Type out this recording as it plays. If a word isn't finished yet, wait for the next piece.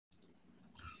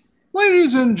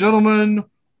Ladies and gentlemen,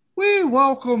 we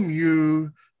welcome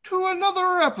you to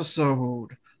another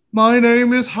episode. My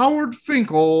name is Howard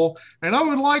Finkel, and I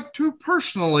would like to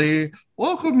personally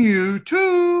welcome you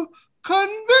to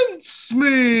Convince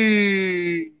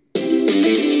Me.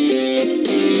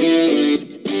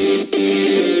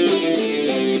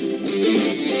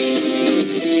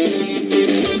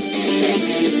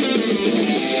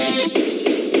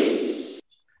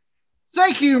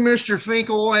 Thank you, Mr.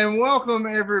 Finkel, and welcome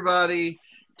everybody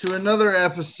to another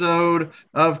episode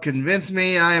of Convince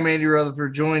Me. I am Andy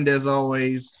Rutherford, joined as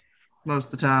always, most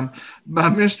of the time, by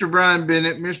Mr. Brian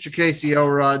Bennett, Mr. Casey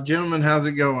Elrod. Gentlemen, how's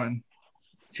it going?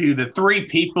 To the three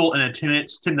people in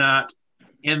attendance tonight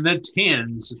and the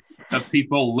tens of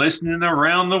people listening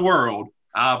around the world,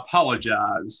 I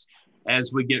apologize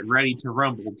as we get ready to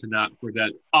rumble tonight for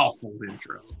that awful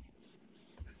intro.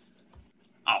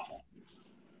 Awful.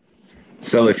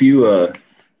 So if you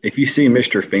see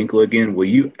Mr. Finkel again, will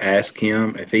you ask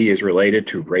him if he is related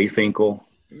to Ray Finkel?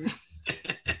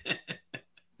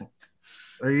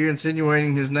 Are you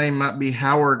insinuating his name might be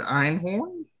Howard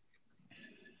Einhorn?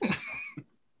 It's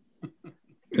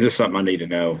just something I need to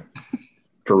know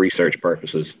for research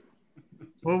purposes.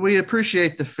 Well, we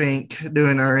appreciate the Fink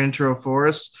doing our intro for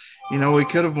us. You know, we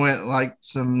could have went like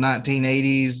some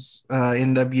 1980s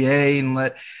NWA and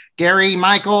let Gary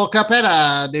Michael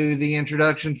Capetta do the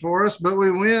introduction for us, but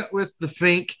we went with the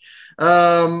Fink.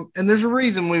 And there's a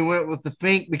reason we went with the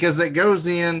Fink, because it goes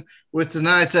in with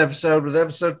tonight's episode, with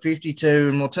episode 52.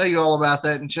 And we'll tell you all about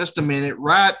that in just a minute,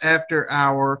 right after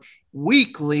our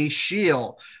weekly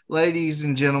shill. Ladies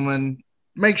and gentlemen,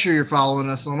 make sure you're following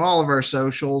us on all of our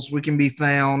socials. We can be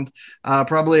found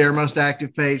probably our most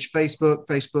active page,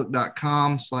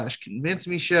 facebook.com/Convince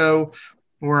Me Show.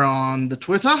 We're on the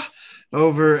Twitter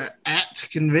over at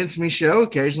Convince Me Show.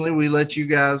 Occasionally we let you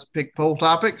guys pick poll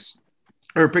topics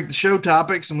or pick the show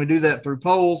topics, and we do that through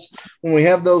polls. When we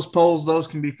have those polls, those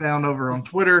can be found over on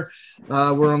Twitter.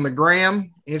 We're on the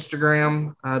gram,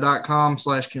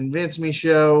 instagram.com/Convince Me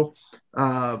Show.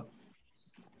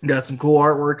 Got some cool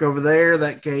artwork over there.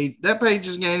 That page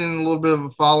is gaining a little bit of a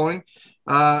following.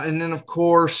 And then, of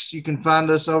course, you can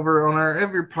find us over on our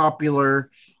every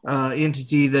popular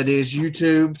entity that is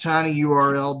YouTube,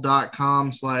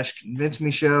 tinyurl.com/Convince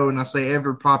Me Show. And I say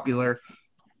every popular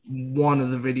one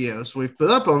of the videos we've put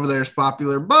up over there is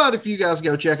popular. But if you guys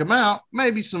go check them out,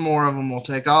 maybe some more of them will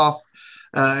take off.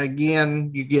 Again,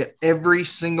 you get every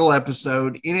single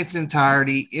episode in its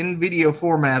entirety in video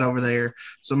format over there.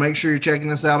 So make sure you're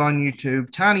checking us out on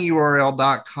YouTube,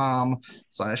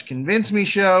 tinyurl.com/Convince Me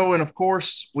Show. And of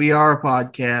course, we are a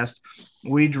podcast.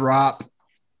 We drop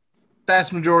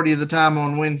vast majority of the time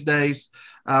on Wednesdays.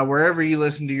 Wherever you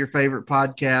listen to your favorite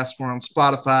podcasts, we're on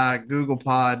Spotify, Google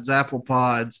Pods, Apple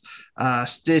Pods,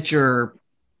 Stitcher.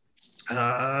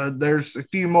 There's a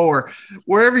few more.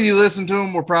 Wherever you listen to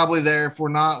them, we're probably there. If we're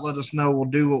not, let us know. We'll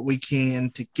do what we can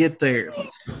to get there.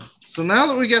 So now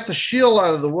that we got the shill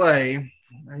out of the way,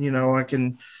 I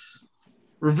can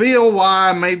reveal why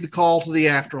I made the call to the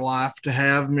afterlife to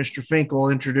have Mr. Finkel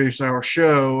introduce our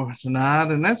show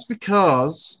tonight. And that's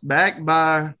because, backed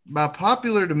by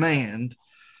popular demand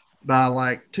by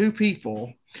like two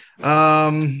people,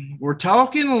 we're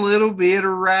talking a little bit of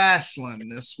wrestling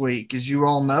this week. As you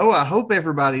all know, I hope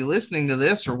everybody listening to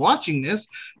this or watching this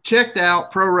checked out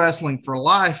Pro Wrestling for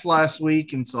Life last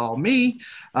week and saw me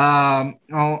on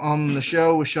the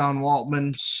show with Sean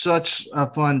Waltman. Such a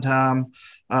fun time,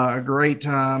 a great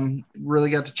time. Really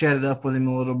got to chat it up with him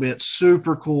a little bit.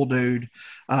 Super cool dude.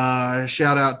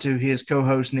 Shout out to his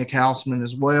co-host Nick Houseman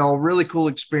as well. Really cool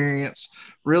experience.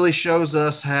 Really shows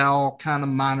us how kind of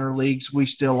minor leagues we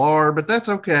still are, but that's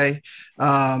okay.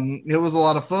 It was a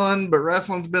lot of fun, but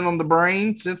wrestling's been on the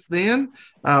brain since then.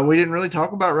 We didn't really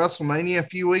talk about WrestleMania a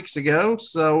few weeks ago,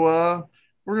 so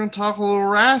we're going to talk a little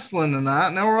wrestling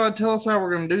tonight. Now, Rod, tell us how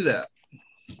we're going to do that.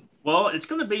 Well, it's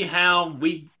going to be how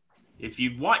if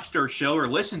you've watched our show or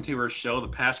listened to our show the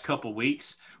past couple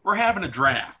weeks, we're having a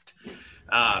draft.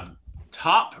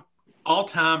 Top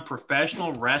all-time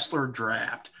professional wrestler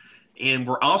draft. And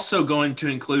we're also going to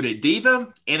include a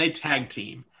diva and a tag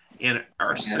team in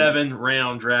our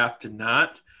 7-round draft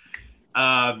tonight.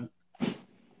 How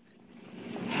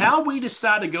we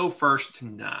decide to go first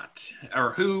tonight,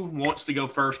 or who wants to go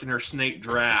first in our snake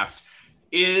draft,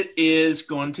 it is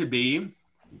going to be,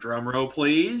 drum roll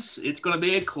please, it's going to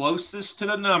be a closest to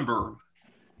the number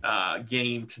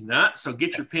game tonight. So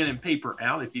get your pen and paper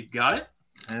out if you've got it.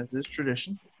 As is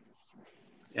tradition.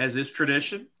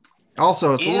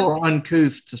 Also, it's a little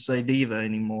uncouth to say diva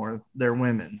anymore. They're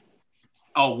women.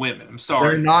 Oh, women. I'm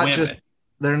sorry.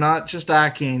 They're not just eye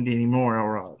candy anymore, all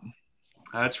right.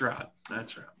 That's right.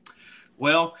 That's right.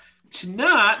 Well,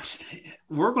 tonight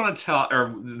we're going to talk,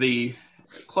 or the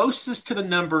closest to the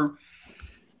number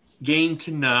game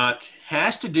tonight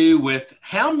has to do with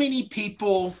how many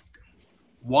people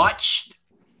watched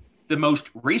the most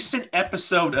recent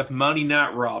episode of Monday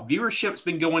Night Raw. Viewership's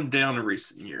been going down in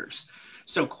recent years.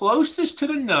 So closest to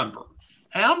the number,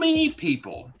 how many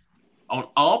people on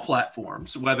all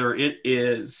platforms, whether it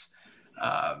is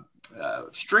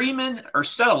streaming or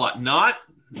satellite, not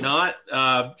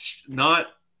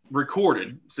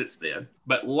recorded since then,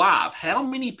 but live, how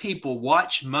many people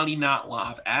watch Monday Night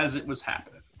Live as it was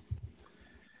happening?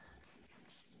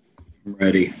 I'm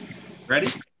ready.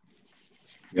 Ready?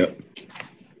 Yep.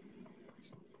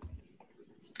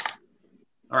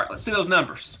 All right, let's see those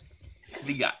numbers. What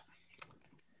do you got?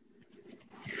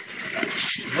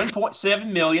 1.7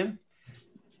 million.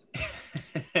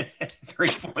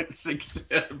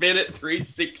 3.6 minute,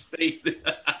 316.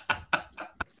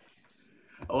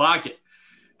 I like it.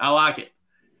 I like it.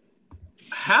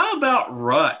 How about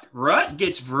Rut? Rut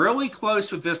gets really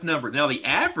close with this number. Now, the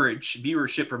average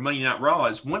viewership for Monday Night Raw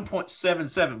is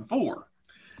 1.774,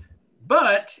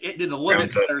 but it did a little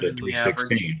bit better than the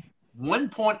average.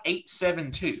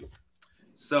 1.872.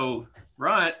 So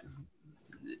Rut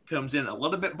comes in a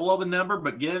little bit below the number,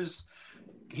 but gives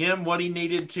him what he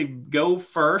needed to go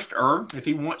first, or if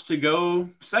he wants to go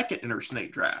second in our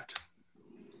snake draft.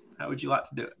 How would you like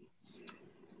to do it?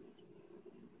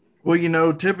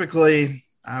 Well, typically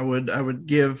I would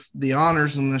give the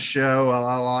honors in this show.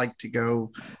 I like to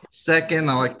go second.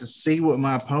 I like to see what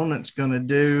my opponent's going to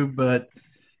do, but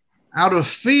out of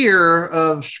fear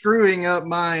of screwing up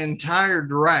my entire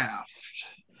draft,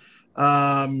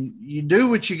 you do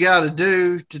what you got to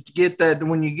do to get that.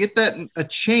 When you get that a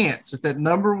chance at that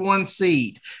number one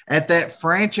seed, at that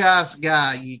franchise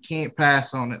guy, you can't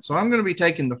pass on it. So I'm going to be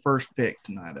taking the first pick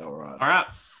tonight, Elrod. All right.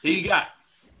 Who you got?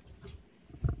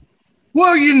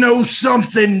 Well, you know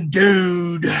something,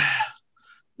 dude.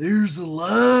 There's a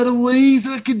lot of ways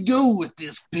I could go with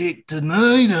this pick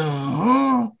tonight,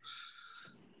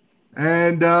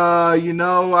 And,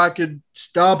 I could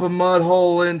stomp a mud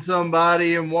hole in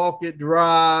somebody and walk it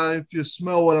dry if you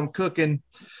smell what I'm cooking.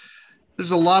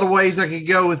 There's a lot of ways I could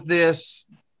go with this.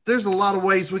 There's a lot of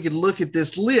ways we could look at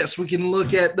this list. We can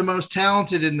look at the most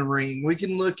talented in the ring. We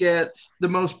can look at the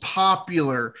most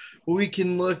popular. We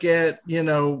can look at,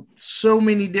 so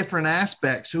many different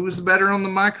aspects. Who is better on the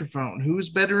microphone? Who is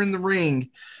better in the ring?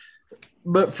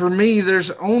 But for me, there's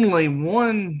only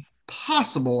one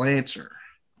possible answer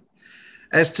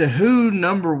as to who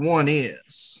number one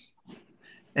is.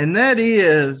 And that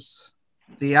is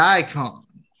the icon,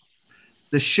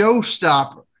 the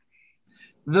showstopper,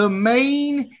 the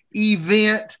main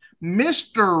event,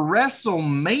 Mr.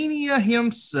 WrestleMania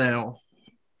himself,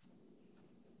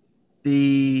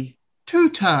 the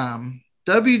two-time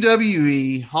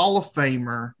WWE Hall of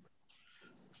Famer,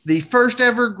 the first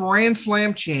ever Grand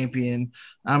Slam champion.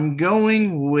 I'm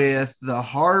going with the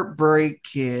Heartbreak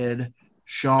Kid,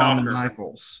 Shawn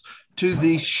Michaels, to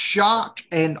the shock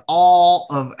and awe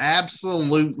of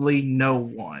absolutely no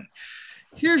one.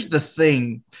 Here's the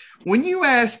thing. When you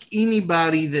ask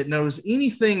anybody that knows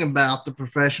anything about the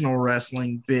professional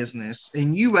wrestling business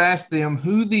and you ask them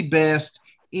who the best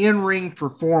in-ring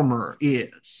performer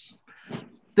is,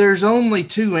 there's only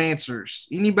two answers.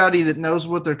 Anybody that knows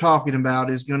what they're talking about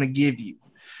is going to give you.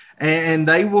 And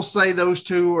they will say those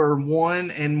two are 1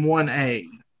 and 1A.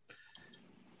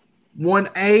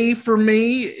 1A for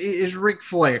me is Ric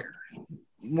Flair,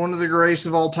 one of the greatest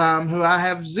of all time, who I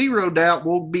have zero doubt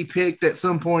will be picked at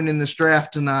some point in this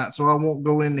draft tonight, so I won't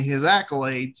go into his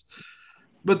accolades.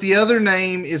 But the other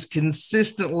name is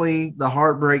consistently the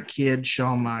Heartbreak Kid,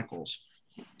 Shawn Michaels.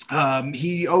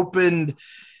 He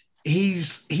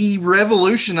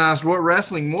revolutionized what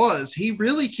wrestling was. He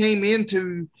really came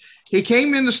into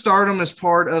stardom as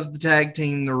part of the tag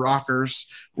team, the Rockers,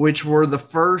 which were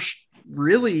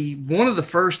one of the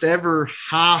first ever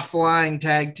high-flying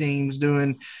tag teams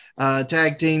doing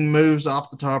tag team moves off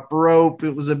the top rope.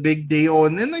 It was a big deal.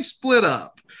 And then they split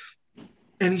up.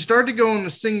 And he started to go on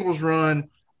a singles run.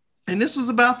 And this was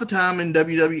about the time in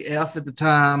WWF at the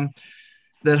time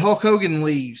that Hulk Hogan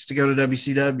leaves to go to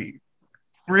WCW.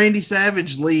 Randy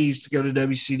Savage leaves to go to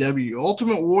WCW.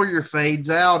 Ultimate Warrior fades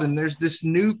out, and there's this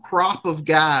new crop of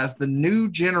guys, the new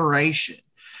generation.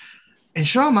 And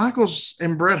Shawn Michaels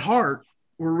and Bret Hart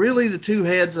were really the two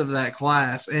heads of that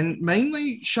class, and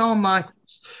mainly Shawn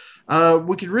Michaels.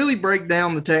 We could really break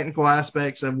down the technical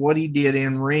aspects of what he did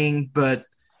in ring, but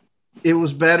it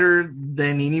was better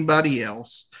than anybody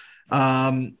else.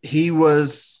 He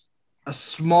was a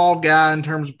small guy in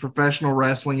terms of professional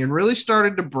wrestling and really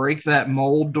started to break that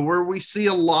mold to where we see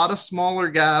a lot of smaller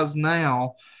guys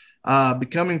now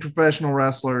becoming professional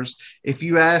wrestlers. If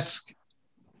you ask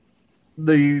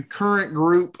the current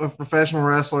group of professional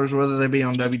wrestlers, whether they be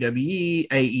on WWE,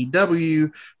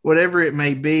 AEW, whatever it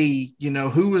may be, you know,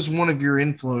 who is one of your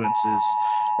influences?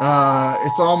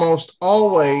 It's almost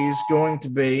always going to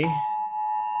be,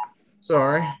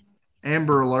 sorry,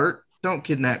 Amber Alert. Don't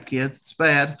kidnap kids. It's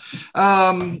bad.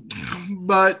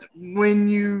 But when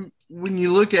you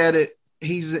look at it,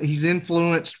 he's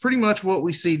influenced pretty much what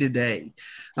we see today.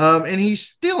 And he's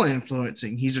still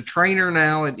influencing. He's a trainer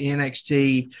now at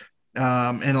NXT.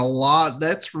 And a lot,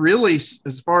 that's really,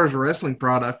 as far as a wrestling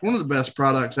product, one of the best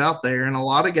products out there. And a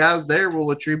lot of guys there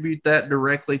will attribute that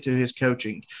directly to his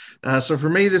coaching. So for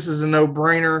me, this is a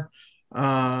no-brainer.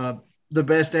 The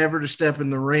best ever to step in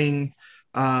the ring.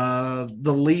 The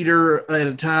leader at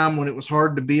a time when it was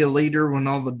hard to be a leader, when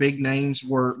all the big names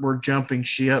were jumping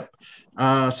ship.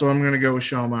 So I'm going to go with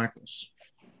Shawn Michaels.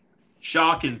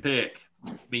 Shocking pick.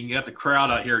 I mean, you got the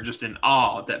crowd out here just in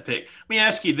awe at that pick. Let me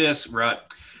ask you this,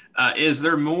 Rut. Is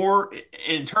there more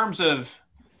in terms of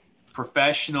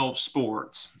professional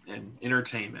sports and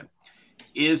entertainment?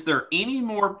 Is there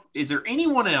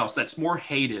anyone else that's more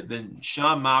hated than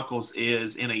Shawn Michaels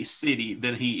is in a city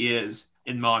than he is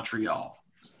in Montreal?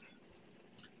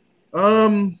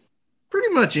 Pretty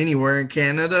much anywhere in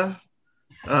Canada.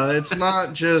 It's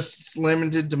not just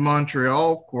limited to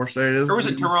Montreal. Of course, there is. Or was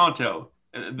it Toronto?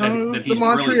 It was the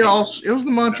Montreal. It was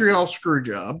the Montreal screw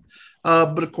job.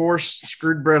 But of course,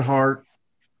 screwed Bret Hart,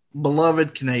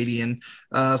 beloved Canadian.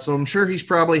 So I'm sure he's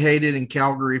probably hated in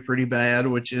Calgary pretty bad,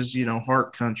 which is, you know,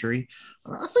 Hart country.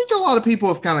 I think a lot of people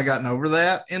have kind of gotten over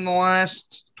that in the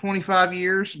last 25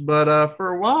 years. But for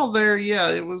a while there, yeah,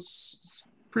 it was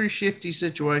a pretty shifty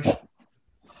situation.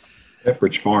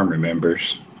 Pepperidge Farm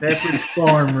remembers. Pepperidge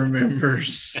Farm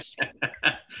remembers.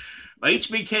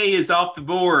 HBK is off the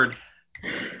board.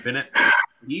 Bennett,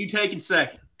 you taking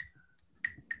second?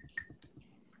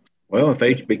 Well, if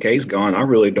HBK's gone, I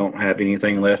really don't have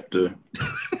anything left to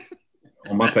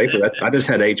on my paper. I just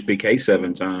had HBK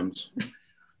 7 times.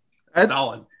 That's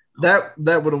solid.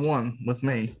 That would have won with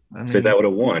me. I mean, that would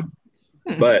have won.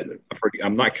 But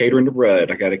I'm not catering to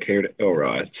Rudd. I got to cater to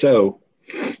Elrod. So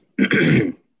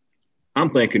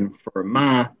I'm thinking for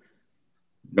my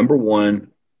number 1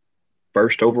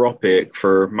 first overall pick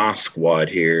for my squad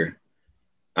here,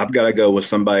 I've got to go with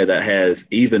somebody that has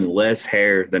even less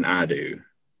hair than I do.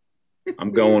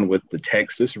 I'm going with the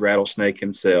Texas Rattlesnake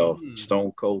himself,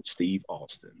 Stone Cold Steve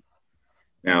Austin.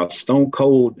 Now, Stone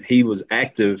Cold, he was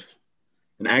an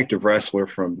active wrestler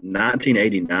from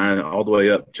 1989 all the way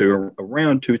up to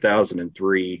around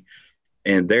 2003.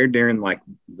 And there during like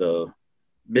the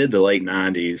mid to late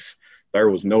 90s, there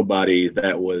was nobody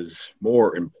that was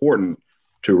more important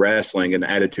to wrestling in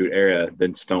the Attitude Era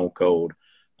than Stone Cold.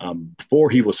 Before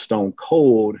he was Stone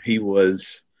Cold, he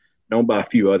was known by a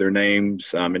few other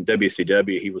names. In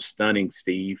WCW, he was Stunning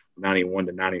Steve, 91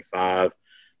 to 95.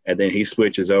 And then he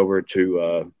switches over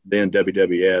to then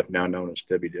WWF, now known as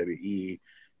WWE.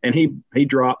 And he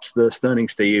drops the Stunning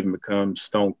Steve and becomes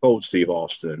Stone Cold Steve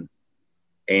Austin.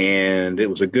 And it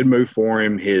was a good move for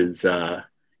him. His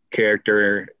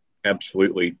character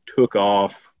absolutely took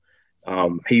off.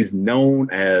 He's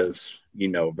known as, you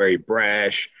know, very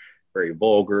brash, very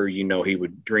vulgar. You know, he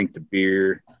would drink the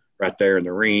beer right there in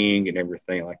the ring and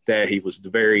everything like that. He was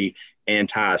very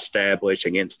anti-established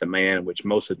against the man, which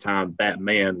most of the time that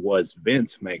man was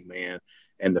Vince McMahon,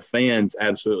 and the fans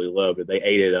absolutely loved it. They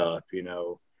ate it up, you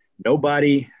know.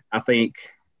 Nobody, I think,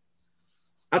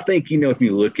 you know, if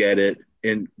you look at it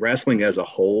in wrestling as a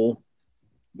whole,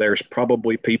 there's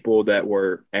probably people that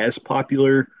were as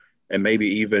popular and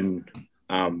maybe even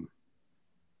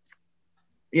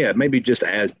maybe just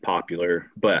as popular,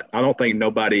 but I don't think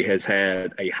nobody has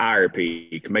had a higher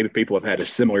peak. Maybe people have had a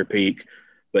similar peak,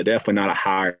 but definitely not a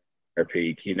higher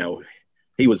peak. You know,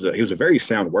 he was a very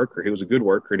sound worker. He was a good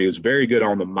worker, and he was very good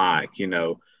on the mic, you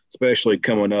know, especially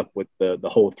coming up with the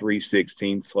whole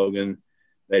 316 slogan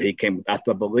that he came with. I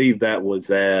believe that was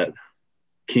at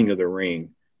King of the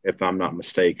Ring, if I'm not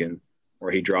mistaken,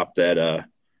 where he dropped that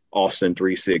Austin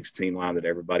 316 line that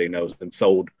everybody knows and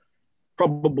sold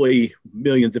probably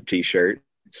millions of T-shirts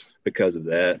because of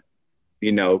that.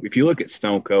 You know, if you look at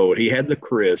Stone Cold, he had the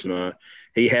charisma,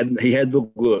 he had the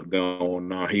look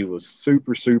going on. He was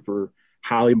super, super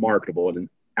highly marketable. And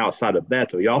outside of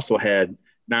that, though, he also had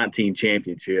 19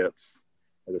 championships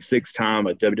as a 6-time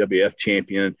WWF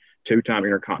champion, 2-time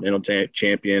Intercontinental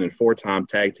champion, and 4-time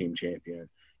tag team champion.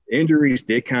 Injuries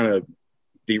did kind of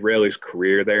derail his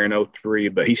career there in '03,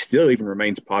 but he still even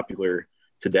remains popular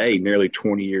today, nearly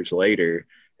 20 years later.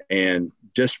 And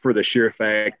just for the sheer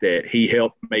fact that he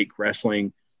helped make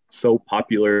wrestling so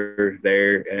popular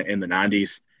there in the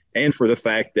 90s, and for the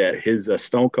fact that his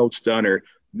Stone Cold Stunner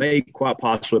may quite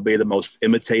possibly be the most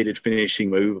imitated finishing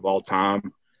move of all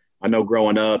time. I know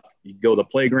growing up, you go to the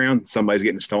playground, somebody's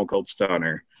getting a Stone Cold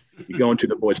Stunner. You go into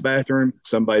the boys' bathroom,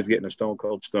 somebody's getting a Stone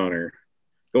Cold Stunner.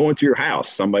 Go into your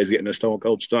house, somebody's getting a Stone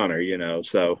Cold Stunner, you know.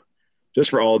 So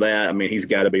just for all that, I mean, he's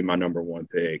got to be my number one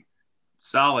pick.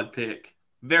 Solid pick.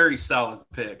 Very solid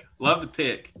pick. Love the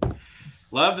pick.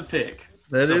 Love the pick.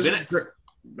 That so is.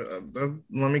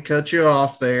 Let me cut you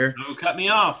off there. Don't cut me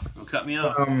off. Don't cut me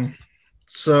off.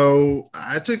 So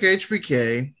I took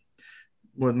HBK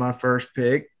with my first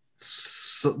pick.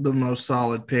 The most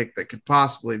solid pick that could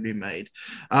possibly be made.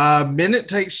 Bennett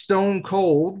takes Stone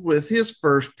Cold with his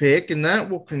first pick, and that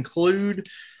will conclude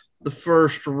the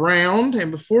first round.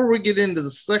 And before we get into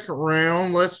the second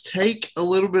round, let's take a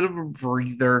little bit of a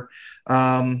breather,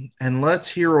 and let's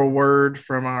hear a word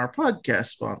from our podcast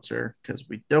sponsor, because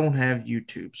we don't have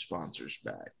YouTube sponsors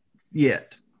back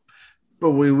yet,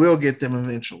 but we will get them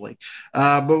eventually.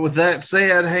 But with that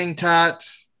said, hang tight.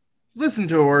 Listen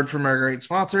to a word from our great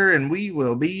sponsor, and we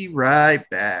will be right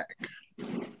back.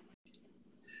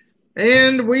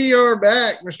 And we are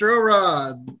back, Mr.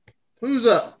 Elrod. Who's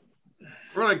up?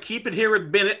 We're going to keep it here with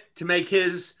Bennett to make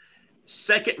his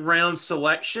second round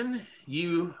selection.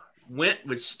 You went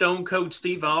with Stone Cold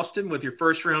Steve Austin with your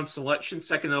first round selection,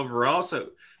 second overall. So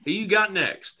who you got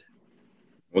next?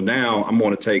 Well, now I'm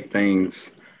going to take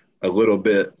things a little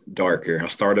bit darker. I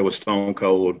started with Stone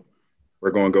Cold. We're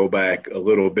going to go back a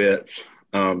little bit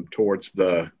towards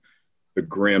the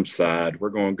grim side.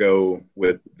 We're going to go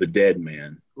with the dead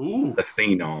man, the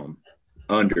Phenom,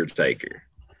 Undertaker.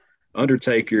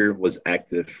 Undertaker was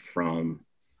active from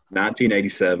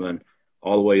 1987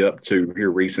 all the way up to here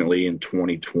recently in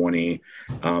 2020.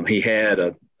 He had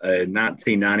a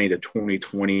 1990 to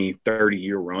 2020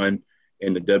 30-year run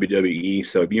in the WWE.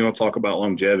 So if you want to talk about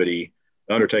longevity,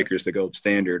 Undertaker is the gold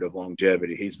standard of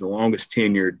longevity. He's the longest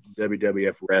tenured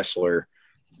WWF wrestler,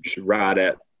 just right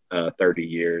at 30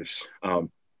 years.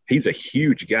 He's a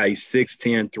huge guy. He's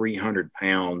 6'10", 300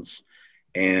 pounds.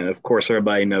 And, of course,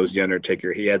 everybody knows The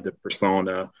Undertaker. He had the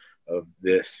persona of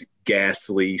this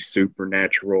ghastly,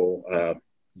 supernatural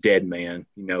dead man,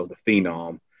 you know, the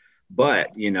Phenom.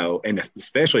 But, you know, and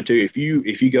especially, too, if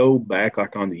you go back,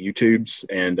 like, on the YouTubes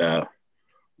and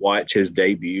watch his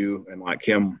debut and, like,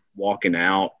 him walking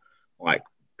out, like,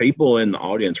 people in the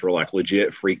audience were, like,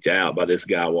 legit freaked out by this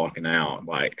guy walking out.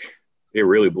 Like, it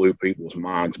really blew people's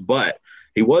minds. But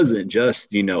he wasn't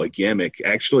just, you know, a gimmick.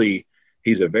 Actually,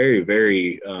 he's a very,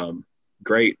 very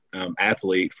great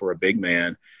athlete for a big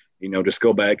man. You know, just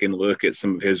go back and look at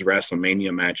some of his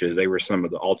WrestleMania matches. They were some of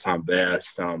the all-time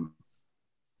best.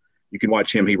 You can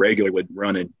watch him. He regularly would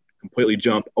run and completely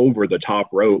jump over the top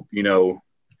rope, you know,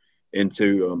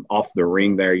 into off the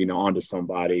ring there, you know, onto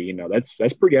somebody. You know, that's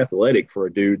pretty athletic for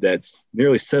a dude that's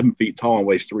nearly 7 feet tall and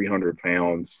weighs 300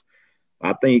 pounds.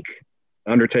 I think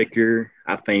Undertaker,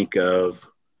 I think of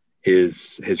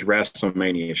his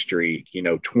WrestleMania streak, you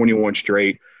know, 21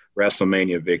 straight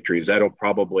WrestleMania victories. That'll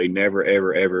probably never,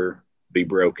 ever, ever be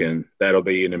broken. That'll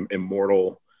be an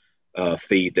immortal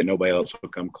feat that nobody else will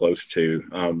come close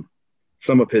to.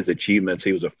 Some of his achievements,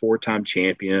 he was a 4-time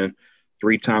champion,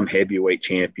 3-time heavyweight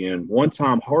champion,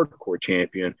 1-time hardcore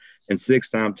champion, and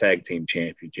 6-time tag team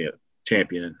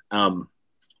champion.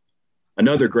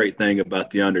 Another great thing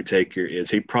about The Undertaker is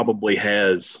he probably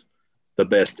has the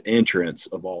best entrance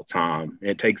of all time.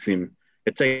 It takes him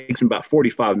about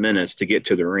 45 minutes to get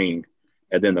to the ring,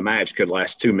 and then the match could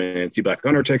last 2 minutes. You'd be like,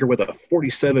 Undertaker with a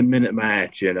 47-minute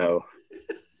match, you know.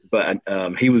 But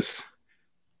he was,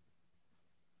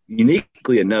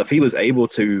 uniquely enough, he was able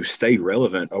to stay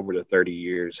relevant over the 30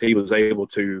 years. He was able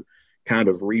to kind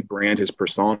of rebrand his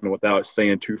persona without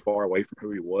staying too far away from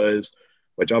who he was,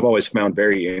 which I've always found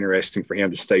very interesting for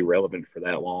him to stay relevant for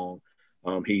that long.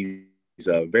 He's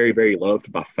very, very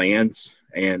loved by fans,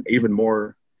 and even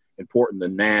more important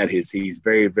than that is he's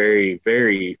very, very,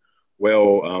 very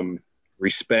well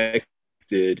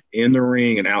respected in the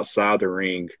ring and outside the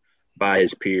ring by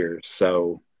his peers.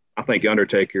 So I think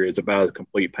Undertaker is about as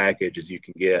complete package as you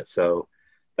can get. So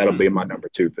that'll be my number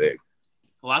 2 pick.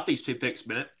 I like these 2 picks,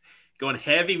 Bennett. Going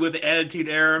heavy with the Attitude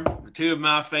Era, 2 of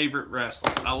my favorite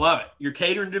wrestlers. I love it. You're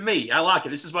catering to me. I like it.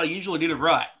 This is what I usually do to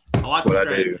Right. I like what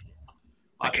I do.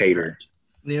 I cater.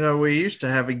 You know, we used to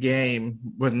have a game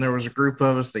when there was a group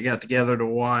of us that got together to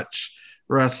watch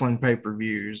wrestling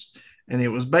pay-per-views. And it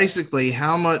was basically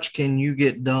how much can you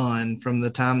get done from the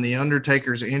time the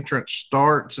Undertaker's entrance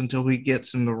starts until he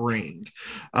gets in the ring.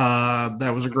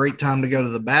 That was a great time to go to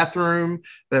the bathroom.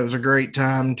 That was a great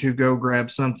time to go grab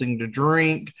something to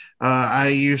drink.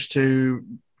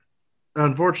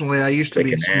 Unfortunately, I used to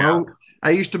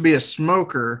be a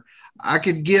smoker. I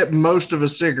could get most of a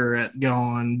cigarette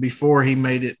going before he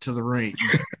made it to the ring.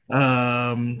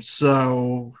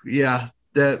 So yeah,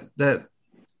 that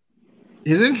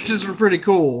his entrances were pretty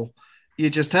cool. You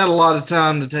just had a lot of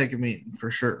time to take them in, for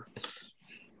sure.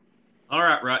 All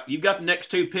right, right. You've got the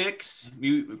next two picks.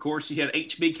 Of course, you had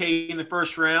HBK in the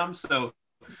first round. So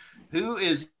who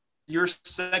is your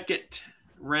second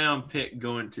round pick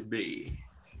going to be?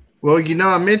 Well,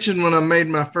 I mentioned when I made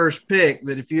my first pick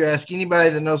that if you ask anybody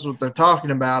that knows what they're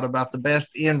talking about the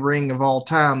best in-ring of all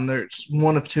time, there's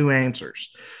one of two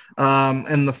answers.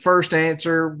 And the first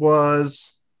answer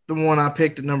was the one I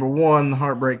picked at number one, the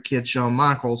Heartbreak Kid, Shawn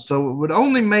Michaels. So it would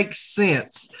only make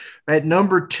sense at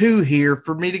number two here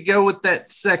for me to go with that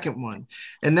second one.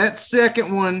 And that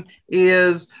second one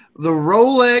is the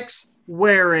Rolex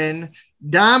wearing,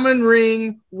 diamond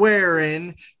ring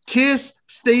wearing, kiss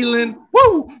stealing,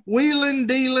 wheeling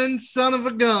dealing son of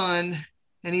a gun.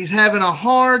 And he's having a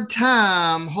hard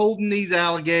time holding these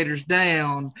alligators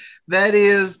down. That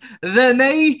is the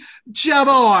Nature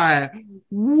Boy.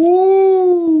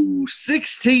 Woo!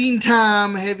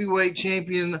 16-time heavyweight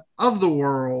champion of the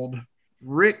world,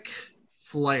 Ric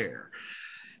Flair.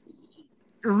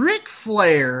 Ric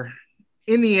Flair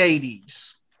in the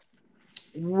 80s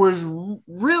was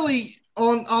really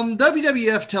on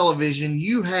WWF television.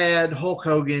 You had Hulk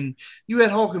Hogan, you had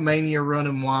Hulkamania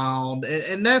running wild,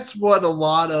 and that's what a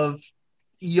lot of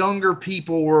younger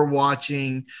people were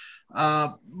watching.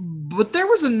 But there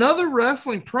was another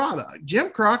wrestling product, Jim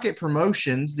Crockett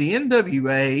Promotions, the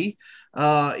NWA,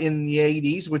 in the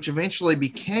 80s, which eventually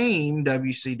became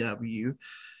WCW,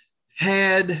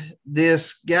 had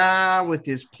this guy with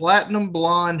his platinum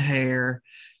blonde hair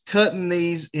cutting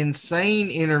these insane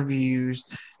interviews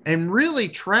and really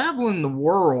traveling the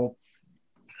world,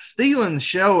 stealing the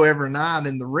show every night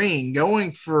in the ring,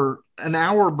 going for an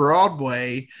hour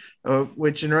Broadway,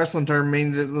 which in wrestling term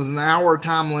means it was an hour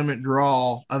time limit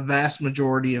draw a vast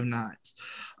majority of nights.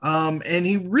 And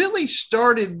he really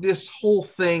started this whole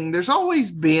thing. There's always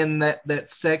been that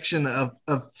section of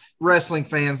wrestling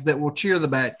fans that will cheer the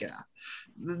bad guy.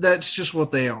 That's just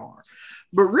what they are.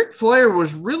 But Ric Flair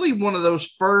was really one of those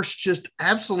first just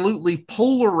absolutely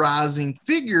polarizing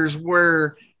figures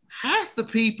where half the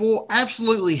people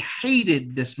absolutely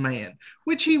hated this man,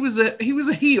 which he was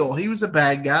a heel. He was a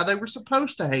bad guy. They were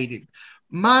supposed to hate him.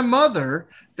 My mother,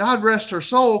 God rest her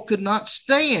soul, could not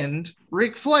stand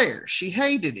Ric Flair. She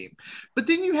hated him. But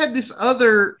then you had this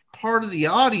other part of the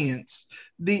audience,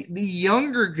 the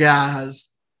younger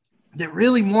guys that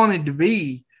really wanted to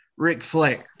be Ric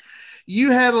Flair.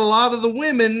 You had a lot of the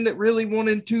women that really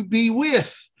wanted to be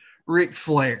with Ric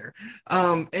Flair.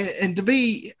 And to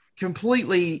be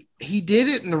completely, he did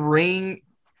it in the ring,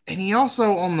 and he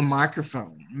also on the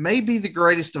microphone, maybe the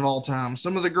greatest of all time.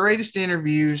 Some of the greatest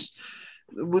interviews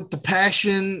with the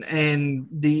passion and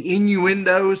the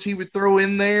innuendos he would throw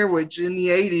in there, which in the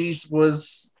 80s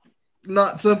was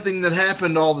not something that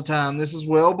happened all the time. This is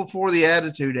well before the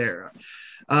Attitude Era.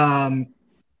 And,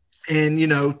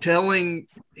 telling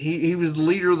he was the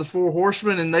leader of the Four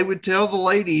Horsemen, and they would tell the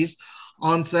ladies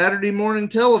on Saturday morning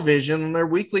television, on their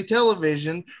weekly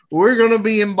television, we're going to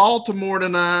be in Baltimore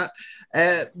tonight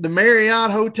at the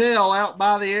Marriott Hotel out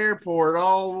by the airport,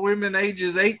 all women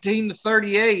ages 18 to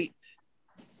 38.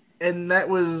 And that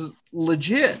was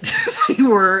legit. They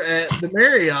were at the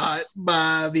Marriott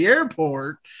by the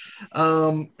airport,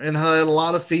 and had a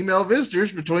lot of female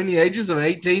visitors between the ages of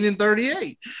 18 and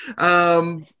 38.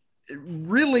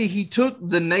 Really, he took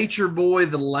the Nature Boy,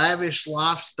 the lavish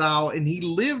lifestyle, and he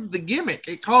lived the gimmick.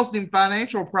 It caused him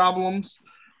financial problems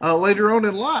later on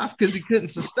in life because he couldn't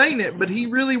sustain it, but he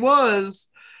really was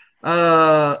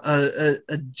a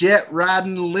jet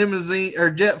riding limousine, or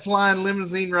jet flying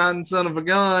limousine riding son of a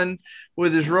gun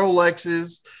with his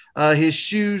Rolexes, his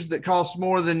shoes that cost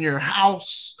more than your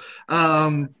house.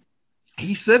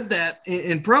 He said that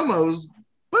in promos,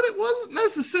 but it wasn't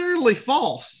necessarily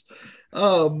false.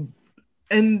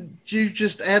 And you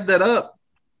just add that up.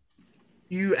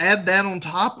 You add that on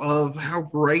top of how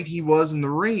great he was in the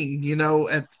ring.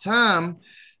 At the time,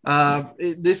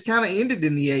 this kind of ended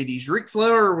in the 80s. Ric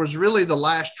Flair was really the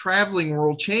last traveling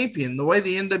world champion. The way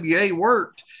the NWA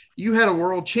worked, you had a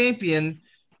world champion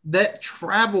that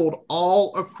traveled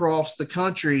all across the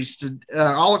country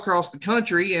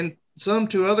and some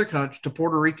to other countries, to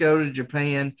Puerto Rico, to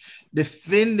Japan,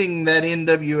 defending that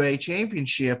NWA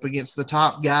championship against the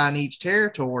top guy in each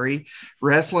territory,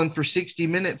 wrestling for 60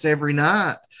 minutes every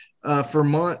night for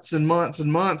months and months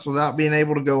and months without being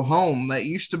able to go home. That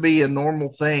used to be a normal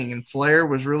thing, and Flair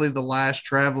was really the last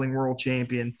traveling world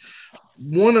champion.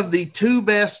 One of the two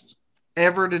best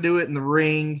ever to do it in the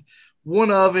ring,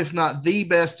 one of, if not the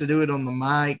best to do it on the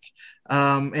mic.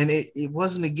 And it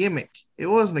wasn't a gimmick. It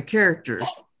wasn't a character.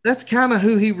 That's kind of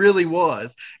who he really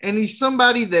was. And he's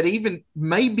somebody that even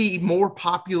may be more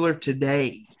popular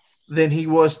today than he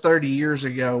was 30 years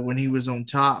ago when he was on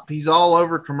top. He's all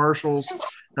over commercials.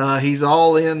 He's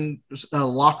all in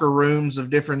locker rooms of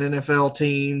different NFL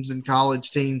teams and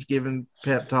college teams giving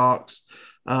pep talks.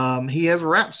 He has a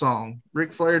rap song,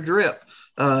 Ric Flair Drip,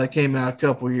 came out a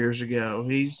couple years ago.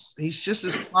 He's just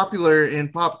as popular in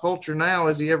pop culture now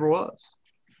as he ever was.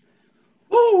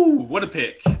 Ooh, what a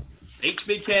pick.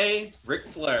 HBK, Ric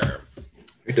Flair.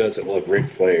 Who doesn't love Ric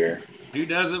Flair? Who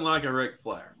doesn't like a Ric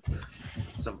Flair?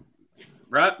 So,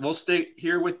 right, we'll stick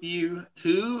here with you.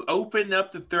 Who opened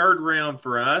up the third round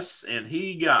for us, and who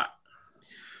you got?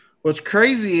 What's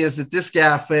crazy is that this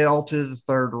guy fell to the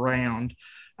third round.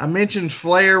 I mentioned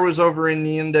Flair was over in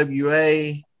the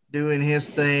NWA doing his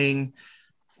thing.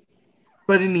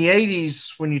 But in the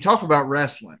 80s, when you talk about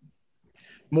wrestling,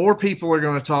 more people are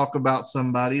going to talk about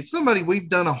somebody. It's somebody we've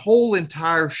done a whole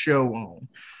entire show on.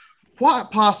 Quite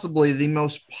possibly the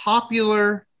most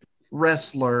popular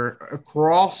wrestler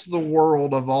across the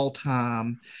world of all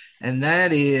time. And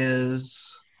that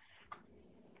is,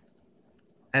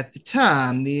 at the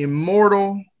time, the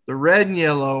immortal, the red and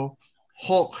yellow,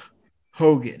 Hulk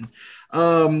Hogan.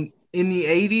 In the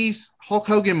 80s, Hulk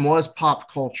Hogan was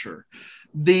pop culture.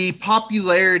 The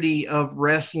popularity of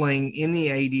wrestling in the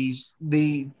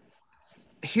 80s,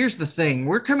 here's the thing.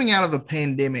 We're coming out of a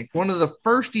pandemic. One of the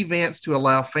first events to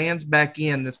allow fans back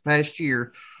in this past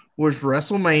year was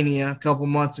WrestleMania a couple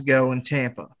months ago in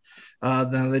Tampa.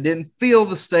 Now, they didn't fill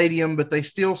the stadium, but they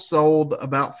still sold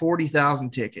about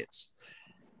 40,000 tickets.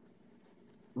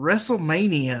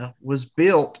 WrestleMania was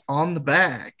built on the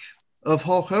back of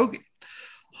Hulk Hogan.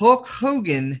 Hulk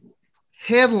Hogan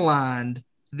headlined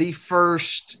the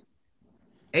first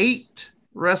 9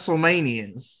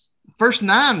 WrestleManias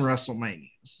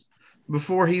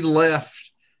before he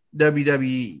left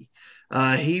WWE.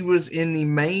 He was in the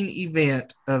main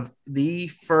event of the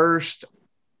first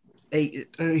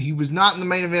 8. He was not in the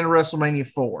main event of WrestleMania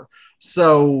 4.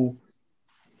 So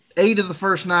 8 of the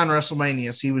first 9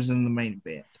 WrestleManias, he was in the main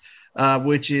event,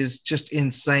 which is just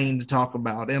insane to talk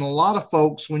about. And a lot of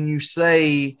folks, when you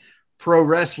say pro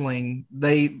wrestling,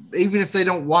 even if they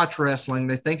don't watch wrestling,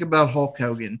 they think about Hulk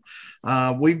Hogan.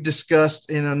 We've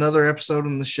discussed in another episode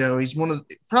on the show, he's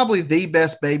probably the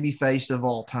best baby face of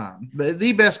all time,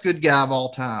 the best good guy of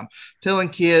all time, telling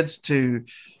kids to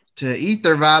eat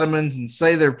their vitamins and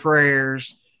say their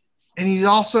prayers. And he's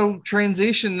also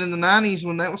transitioned in the 90s,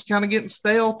 when that was kind of getting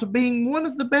stale, to being one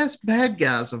of the best bad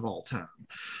guys of all time.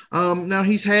 Now,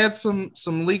 he's had some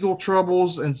legal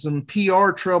troubles and some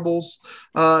PR troubles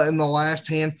in the last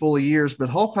handful of years, but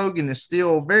Hulk Hogan is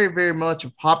still very, very much a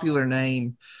popular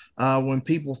name when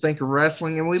people think of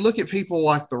wrestling. And we look at people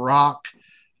like The Rock,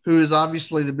 who is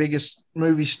obviously the biggest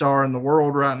movie star in the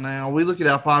world right now. We look at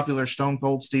how popular Stone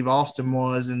Cold Steve Austin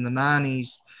was in the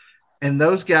 90s, and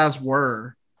those guys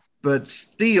were. But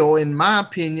still, in my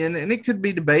opinion, and it could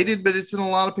be debated, but it's in a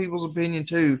lot of people's opinion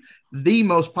too, the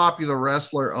most popular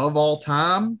wrestler of all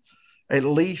time, at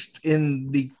least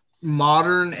in the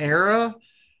modern era,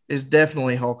 is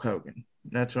definitely Hulk Hogan.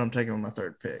 That's who I'm taking with my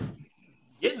third pick.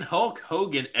 Getting Hulk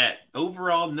Hogan at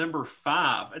overall number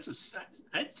 5.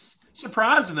 That's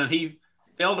surprising that he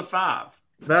fell to 5.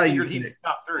 Value pick. pick.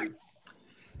 Top 3.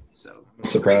 So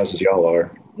surprised as y'all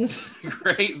are.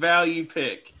 Great value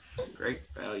pick. Great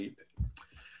value pick.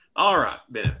 All right,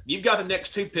 Ben, you've got the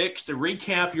next 2 picks. To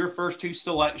recap your first 2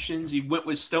 selections, you went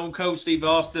with Stone Cold Steve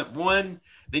Austin at 1.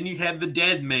 Then you had the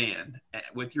Dead Man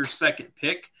with your second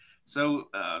pick. So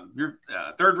your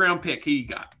third round pick, who you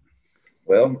got?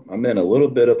 Well, I'm in a little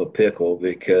bit of a pickle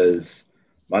because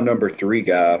my number 3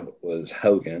 guy was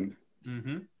Hogan.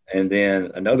 Mm-hmm. And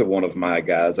then another one of my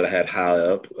guys that I had high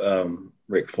up,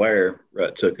 Ric Flair,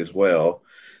 took as well.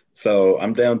 So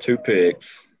I'm down 2 picks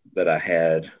that I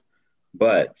had.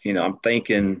 But, I'm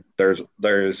thinking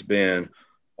there's been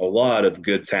a lot of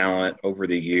good talent over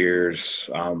the years.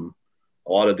 A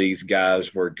lot of these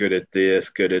guys were good at this,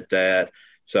 good at that.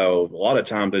 So a lot of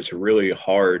times it's really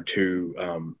hard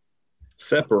to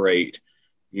separate,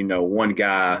 one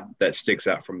guy that sticks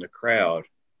out from the crowd.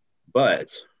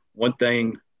 But one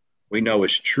thing we know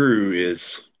is true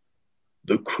is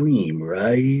the cream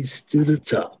rise to the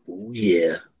top. Oh,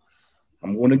 yeah.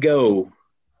 I'm going to go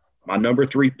my number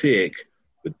 3 pick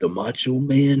with the Macho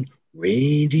Man,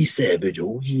 Randy Savage.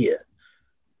 Oh, yeah.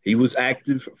 He was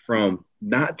active from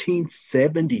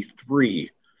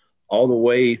 1973 all the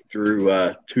way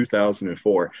through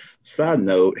 2004. Side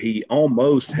note, he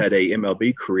almost had a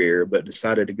MLB career, but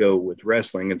decided to go with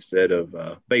wrestling instead of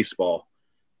baseball.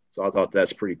 So I thought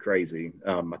that's pretty crazy.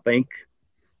 I think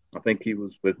he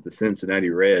was with the Cincinnati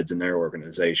Reds in their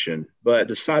organization, but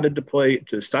decided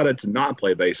to not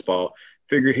play baseball.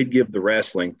 Figured he'd give the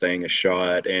wrestling thing a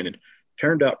shot, and it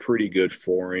turned out pretty good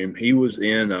for him. He was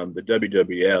in the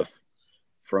WWF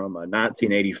from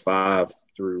 1985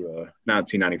 through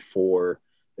 1994.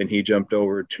 Then he jumped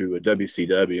over to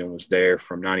WCW and was there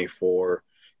from 94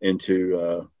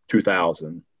 into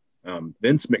 2000.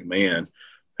 Vince McMahon,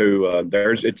 who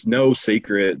it's no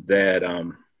secret that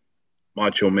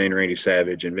Macho Man Randy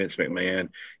Savage and Vince McMahon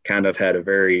kind of had a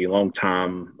very long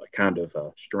time, kind of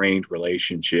a strained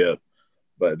relationship.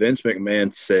 But Vince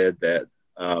McMahon said that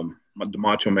the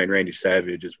Macho Man Randy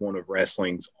Savage is one of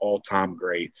wrestling's all-time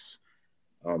greats.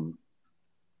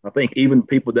 I think even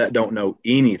people that don't know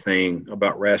anything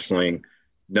about wrestling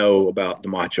know about the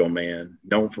Macho Man,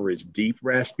 known for his deep,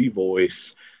 raspy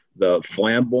voice, the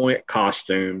flamboyant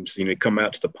costumes, come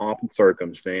out to the pomp and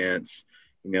circumstance.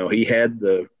 He had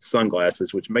the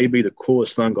sunglasses, which may be the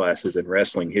coolest sunglasses in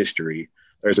wrestling history.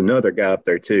 There's another guy up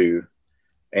there too.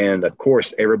 And of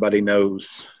course, everybody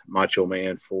knows Macho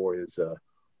Man for his,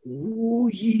 oh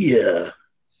yeah.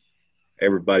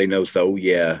 Everybody knows the, oh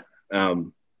yeah.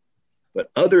 But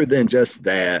other than just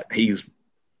that, he's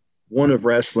one of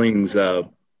wrestling's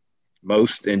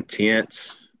most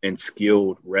intense and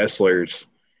skilled wrestlers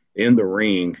in the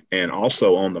ring and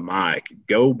also on the mic.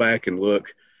 Go back and look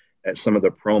at some of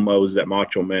the promos that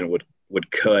Macho Man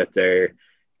would cut there,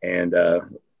 and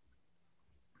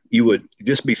you would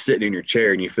just be sitting in your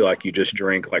chair and you feel like you just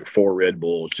drank like 4 Red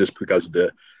Bulls just because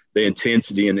the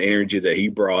intensity and the energy that he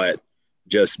brought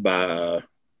just by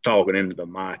talking into the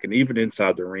mic. And even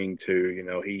inside the ring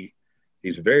too,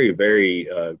 he's a very, very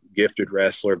gifted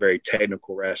wrestler, very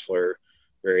technical wrestler,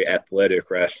 very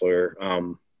athletic wrestler.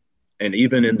 And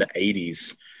even in the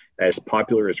 80s, as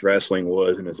popular as wrestling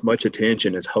was and as much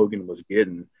attention as Hogan was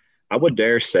getting, I would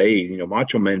dare say,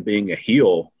 Macho Man being a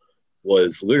heel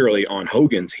was literally on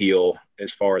Hogan's heel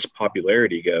as far as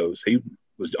popularity goes. He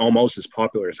was almost as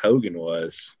popular as Hogan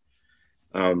was.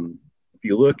 If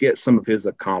you look at some of his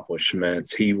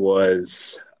accomplishments, he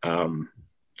was a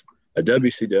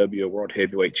WCW World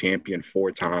Heavyweight Champion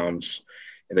 4 times.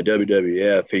 In the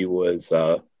WWF, he was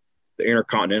the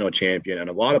Intercontinental Champion. And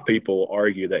a lot of people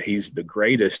argue that he's the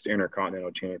greatest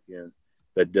Intercontinental Champion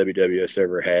that WWF's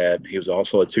ever had. He was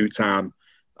also a 2-time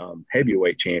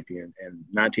heavyweight champion, and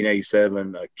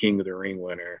 1987 a King of the Ring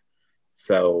winner.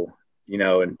 So,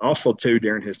 and also too,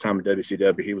 during his time at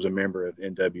WCW, he was a member of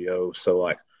NWO. So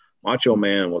like Macho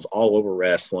Man was all over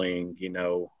wrestling.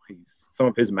 Some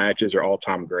of his matches are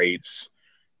all-time greats.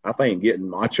 I think getting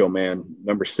Macho Man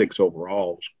number 6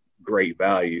 overall was great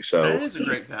value. So that is a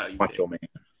great value. Macho Man.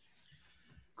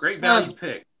 Great value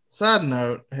pick. Side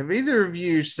note, have either of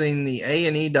you seen the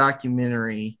A&E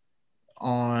documentary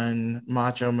on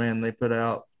Macho Man they put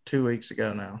out 2 weeks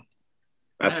ago now?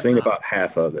 I've seen about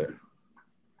half of it.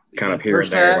 Kind of here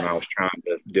and there when I was trying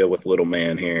to deal with little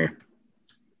man here.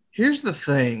 Here's the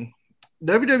thing.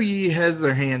 WWE has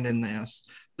their hand in this.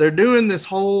 They're doing this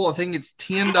whole, I think it's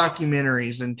 10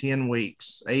 documentaries in 10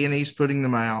 weeks. A&E's putting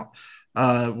them out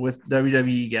with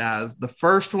WWE guys. The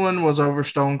first one was over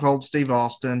Stone Cold Steve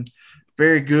Austin.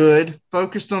 Very good.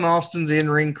 Focused on Austin's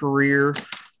in-ring career.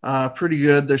 Pretty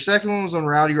good. Their second one was on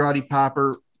Roddy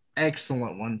Piper.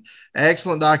 Excellent one.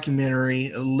 Excellent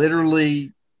documentary.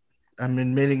 Literally, I'm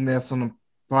admitting this on a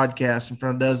podcast in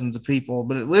front of dozens of people,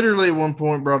 but it literally at one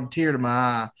point brought a tear to my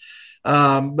eye.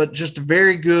 But just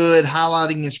very good,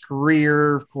 highlighting his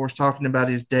career, of course, talking about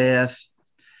his death.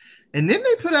 And then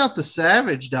they put out the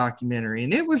Savage documentary,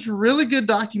 and it was a really good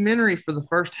documentary for the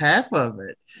first half of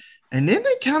it. And then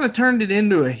they kind of turned it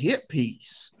into a hit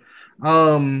piece.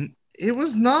 It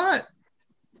was not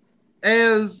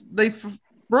as they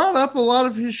brought up a lot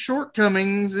of his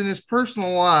shortcomings in his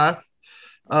personal life,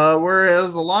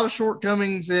 whereas a lot of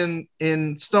shortcomings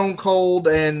in Stone Cold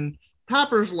and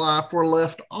Piper's life were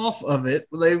left off of it.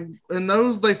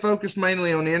 They focused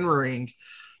mainly on in-ring.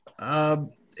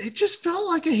 It just felt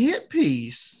like a hit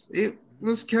piece. It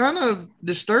was kind of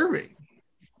disturbing.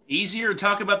 Easier to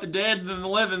talk about the dead than the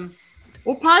living.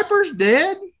 Well, Piper's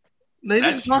dead. That's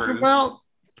didn't talk true. about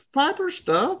Piper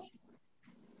stuff.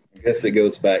 I guess it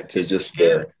goes back to just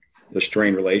the the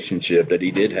strained relationship that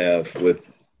he did have with,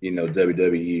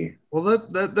 WWE. Well,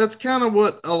 that's kind of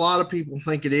what a lot of people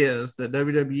think it is, that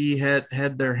WWE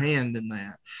had their hand in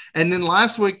that. And then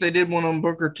last week they did one on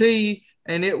Booker T,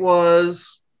 and it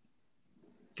was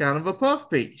kind of a puff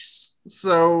piece.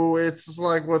 So it's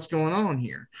like, what's going on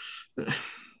here?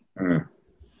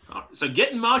 So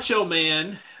getting Macho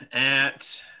Man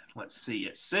at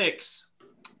 6.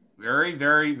 Very,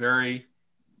 very, very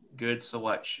good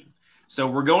selection. So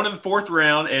we're going to the 4th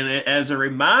round, and as a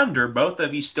reminder, both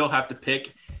of you still have to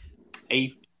pick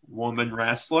a woman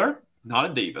wrestler,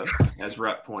 not a diva, as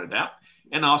Rhett pointed out,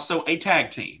 and also a tag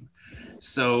team.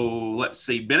 So let's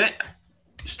see. Bennett,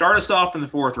 start us off in the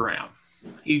 4th round. Who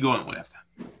are you going with?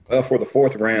 Well, for the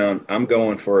 4th round, I'm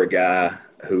going for a guy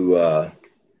who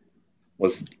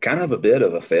was kind of a bit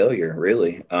of a failure,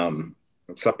 really. I'm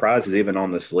surprised he's even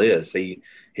on this list. He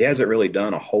hasn't really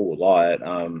done a whole lot.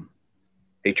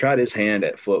 He tried his hand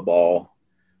at football,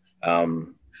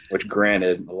 which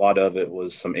granted, a lot of it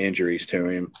was some injuries to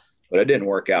him, but it didn't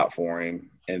work out for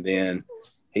him. And then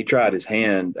he tried his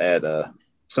hand at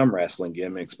some wrestling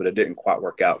gimmicks, but it didn't quite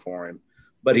work out for him.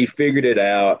 But he figured it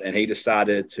out, and he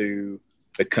decided to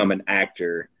become an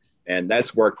actor, and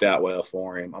that's worked out well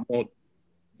for him. I'm going to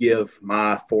give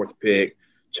my 4th pick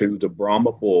to the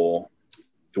Brahma Bull,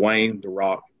 Dwayne "The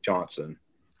Rock" Johnson,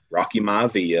 Rocky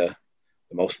Maivia,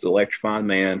 the most electrifying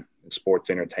man in sports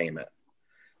entertainment.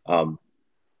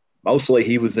 Mostly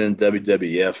he was in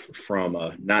WWF from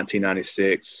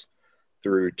 1996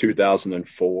 through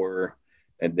 2004,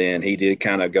 and then he did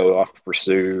kind of go off to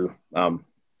pursue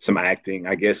some acting.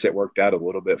 I guess it worked out a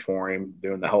little bit for him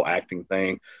doing the whole acting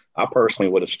thing. I personally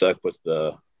would have stuck with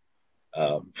the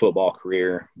football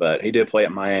career, but he did play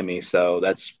at Miami, so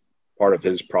that's part of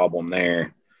his problem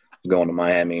there, going to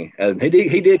Miami. And he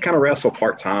did kind of wrestle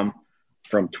part-time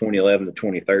from 2011 to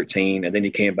 2013, and then he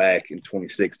came back in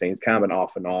 2016. It's kind of an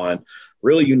off and on.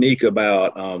 Really unique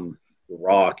about The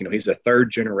Rock, he's a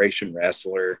 3rd-generation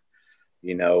wrestler.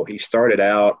 He started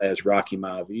out as Rocky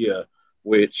Maivia,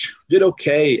 which did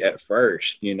okay at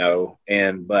first,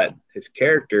 but his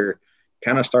character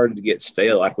kind of started to get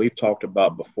stale, like we've talked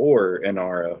about before in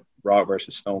our Rock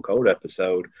versus Stone Cold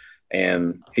episode.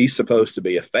 And he's supposed to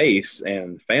be a face,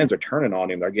 and fans are turning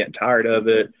on him. They're getting tired of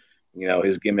it.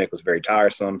 His gimmick was very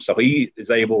tiresome. So he is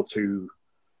able to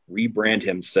rebrand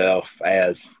himself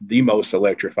as the most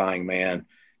electrifying man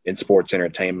in sports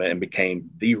entertainment and became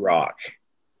The Rock.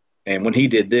 And when he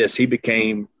did this, he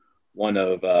became one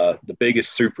of the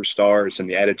biggest superstars in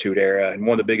the Attitude Era and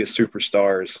one of the biggest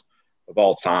superstars of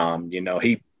all time.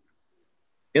 He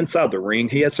inside the ring,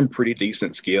 he had some pretty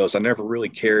decent skills. I never really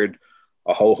cared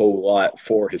a whole lot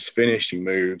for his finishing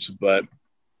moves, but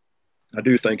I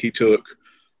do think he took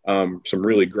some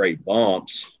really great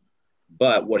bumps.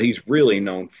 But what he's really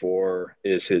known for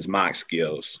is his mic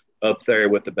skills. Up there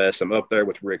with the best. I'm up there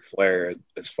with Ric Flair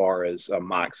as far as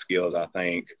mic skills, I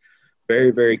think.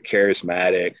 Very, very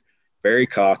charismatic, very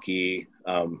cocky,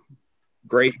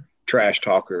 great trash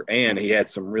talker, and he had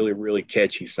some really, really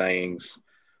catchy sayings.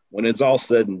 When it's all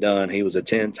said and done, he was a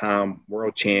 10-time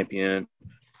world champion,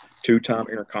 2-time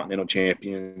intercontinental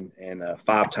champion, and a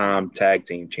 5-time tag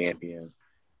team champion.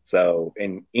 So,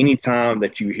 and any time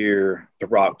that you hear The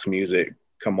Rock's music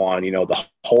come on, the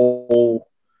whole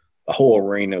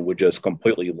arena would just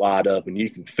completely light up, and you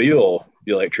can feel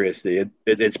the electricity.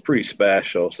 It's pretty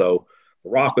special. So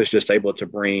The Rock was just able to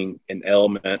bring an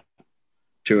element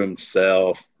to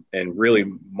himself and really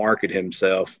market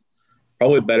himself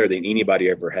probably better than anybody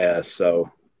ever has. So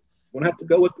I'm going to have to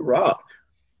go with The Rock.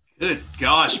 Good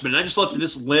gosh, but I just looked at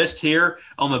this list here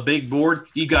on the big board.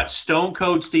 You got Stone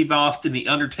Cold Steve Austin, The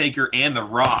Undertaker, and The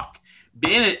Rock.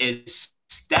 Bennett is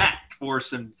stacked for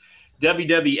some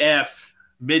WWF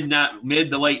mid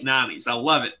to late 90s. I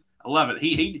love it.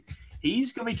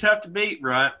 He's going to be tough to beat,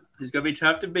 right? He's going to be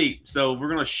tough to beat. So we're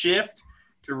going to shift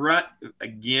to Rut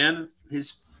again,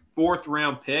 his 4th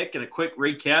round pick. And a quick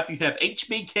recap: you have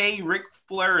HBK, Ric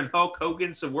Flair, and Hulk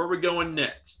Hogan. So where are we going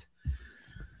next?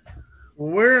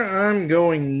 Where I'm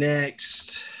going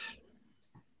next,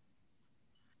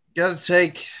 got to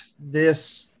take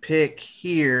this pick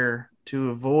here to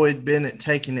avoid Bennett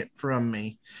taking it from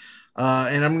me.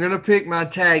 And I'm going to pick my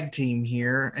tag team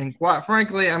here. And quite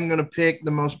frankly, I'm going to pick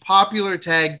the most popular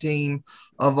tag team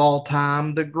of all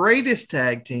time, the greatest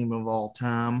tag team of all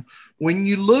time. When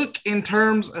you look in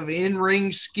terms of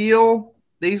in-ring skill,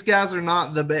 these guys are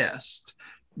not the best.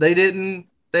 They didn't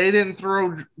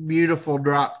throw beautiful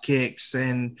drop kicks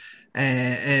and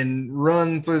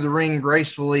run through the ring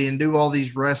gracefully and do all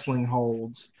these wrestling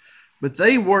holds, but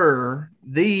they were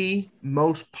the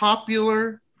most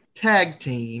popular tag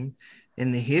team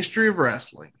in the history of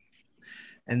wrestling,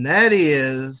 and that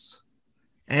is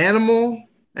Animal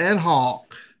and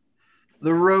Hawk,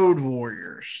 the Road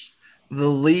Warriors, the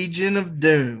Legion of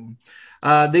Doom.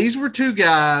 These were two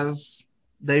guys.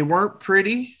 They weren't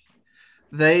pretty.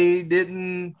 They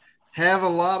didn't have a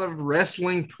lot of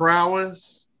wrestling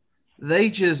prowess. They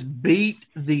just beat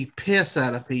the piss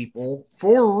out of people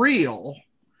for real,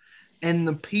 and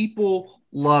the people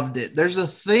loved it. There's a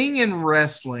thing in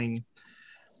wrestling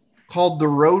called the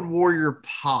Road Warrior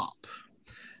pop.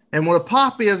 And what a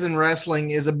pop is in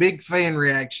wrestling is a big fan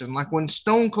reaction. Like when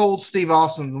Stone Cold Steve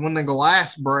Austin, when the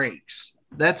glass breaks,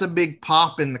 that's a big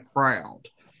pop in the crowd.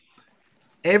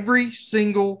 Every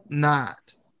single night,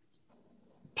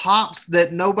 pops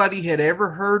that nobody had ever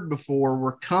heard before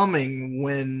were coming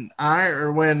when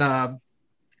Iron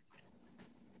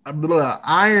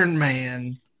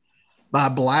Man by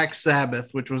Black Sabbath,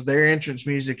 which was their entrance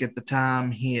music at the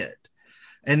time, hit.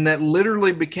 And that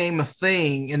literally became a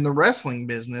thing in the wrestling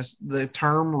business, the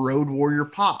term Road Warrior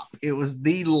pop. It was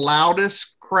the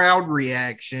loudest crowd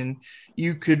reaction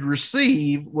you could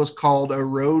receive was called a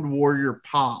Road Warrior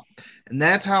pop. And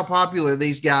that's how popular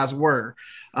these guys were.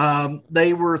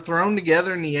 They were thrown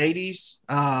together in the 80s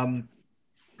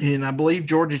in, I believe,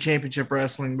 Georgia Championship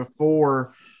Wrestling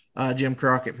before Jim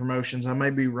Crockett Promotions. I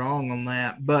may be wrong on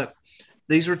that. But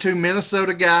these were two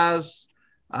Minnesota guys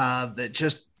that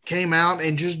just came out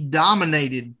and just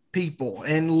dominated people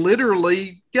and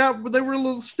literally they were a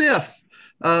little stiff,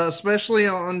 especially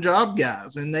on job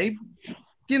guys. And they,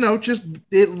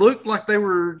 it looked like they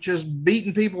were just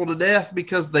beating people to death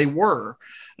because they were.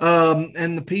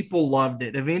 And the people loved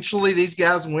it. Eventually, these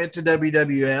guys went to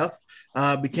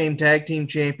WWF, became tag team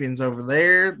champions over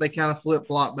there. They kind of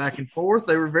flip-flopped back and forth.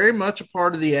 They were very much a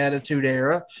part of the Attitude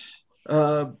Era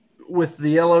with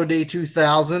the LOD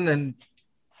 2000 and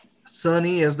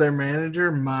Sonny as their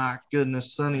manager. My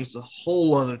goodness, Sonny's a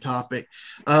whole other topic.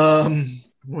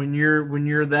 When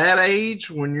you're that age,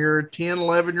 when you're a 10,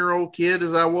 11-year-old kid,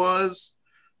 as I was,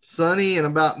 Sonny in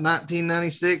about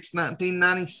 1996,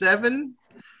 1997.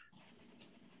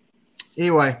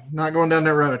 Anyway, not going down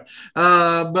that road.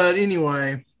 But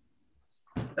anyway,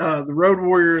 the Road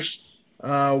Warriors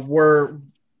were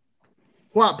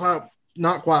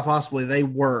not quite possibly, they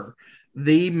were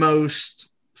the most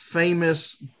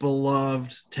famous,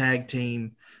 beloved tag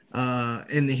team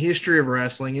in the history of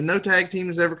wrestling, and no tag team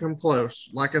has ever come close.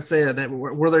 Like I said,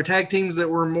 were there tag teams that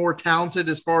were more talented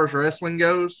as far as wrestling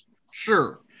goes?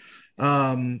 Sure.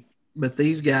 But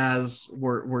these guys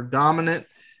were dominant,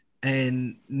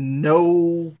 and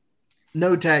no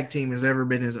tag team has ever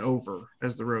been as over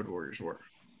as the Road Warriors were.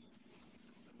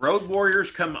 Road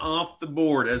Warriors come off the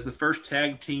board as the first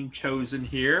tag team chosen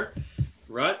here.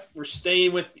 Right, we're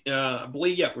staying with, I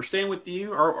believe, we're staying with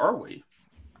you, or are we?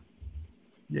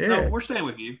 Yeah. No, we're staying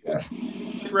with you. Yeah.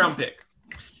 5th round pick.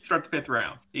 Start the 5th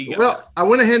round. Well, I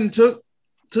went ahead and took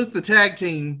the tag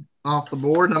team off the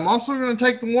board, and I'm also going to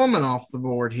take the woman off the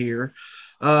board here.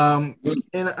 And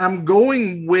I'm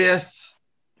going with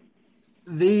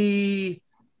the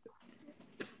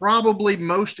probably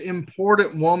most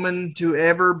important woman to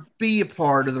ever be a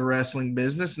part of the wrestling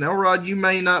business. Now, Rod, you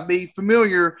may not be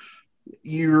familiar.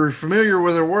 You're familiar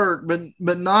with her work,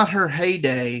 but not her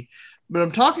heyday. But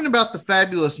I'm talking about the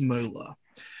fabulous Moolah.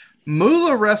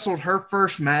 Moolah wrestled her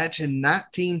first match in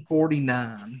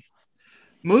 1949.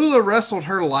 Moolah wrestled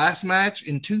her last match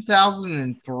in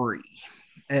 2003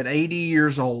 at 80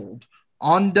 years old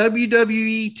on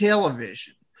WWE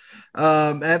television.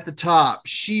 At the top,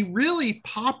 she really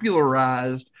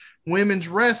popularized women's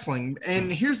wrestling.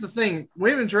 And here's the thing,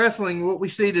 women's wrestling, what we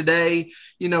see today,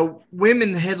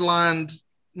 women headlined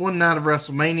one night of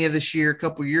WrestleMania this year. A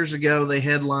couple years ago, they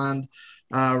headlined,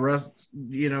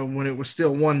 when it was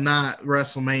still one night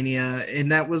WrestleMania.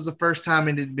 And that was the first time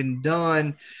it had been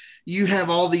done. You have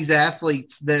all these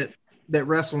athletes that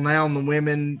wrestle now in the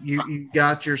women. You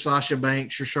got your Sasha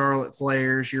Banks, your Charlotte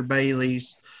Flairs, your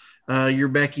Baileys, your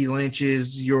Becky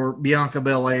Lynch's, your Bianca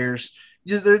Belairs.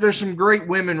 There's some great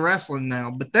women wrestling now,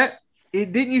 but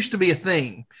it didn't used to be a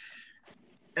thing.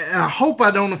 And I hope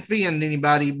I don't offend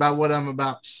anybody by what I'm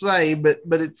about to say, but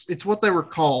it's what they were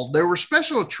called. There were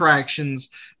special attractions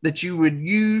that you would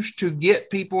use to get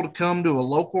people to come to a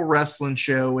local wrestling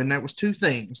show, and that was two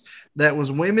things. That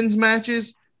was women's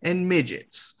matches and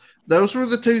midgets. Those were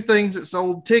the two things that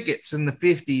sold tickets in the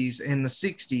 50s and the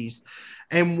 60s.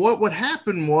 And what would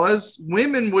happen was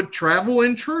women would travel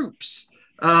in troops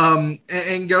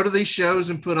and go to these shows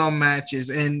and put on matches.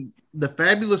 And the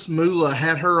fabulous Moolah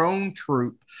had her own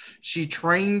troupe. She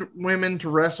trained women to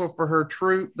wrestle for her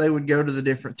troupe. They would go to the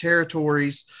different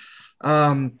territories.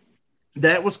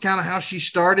 that was kind of how she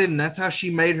started, and that's how she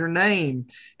made her name.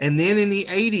 And then in the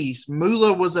 80s,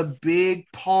 Moolah was a big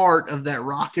part of that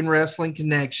rock and wrestling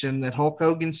connection that Hulk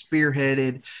Hogan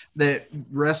spearheaded, that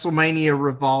WrestleMania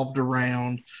revolved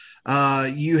around.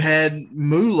 You had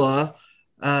Moolah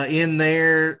in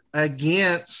there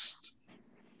against,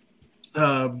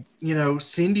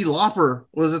 Cyndi Lauper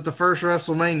was at the first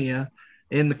WrestleMania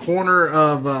in the corner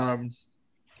of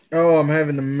I'm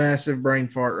having a massive brain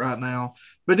fart right now.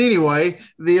 But anyway,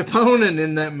 the opponent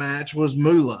in that match was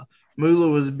Moolah. Moolah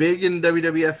was big in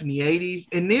WWF in the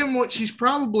 80s. And then what she's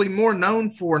probably more known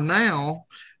for now,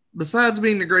 besides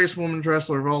being the greatest women's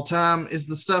wrestler of all time, is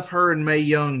the stuff her and Mae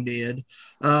Young did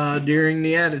during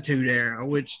the Attitude Era,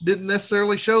 which didn't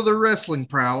necessarily show their wrestling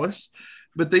prowess.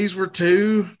 But these were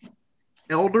two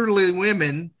elderly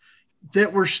women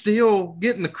that were still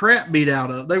getting the crap beat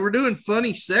out of. They were doing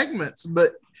funny segments,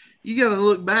 but you got to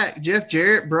look back. Jeff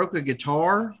Jarrett broke a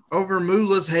guitar over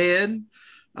Moolah's head.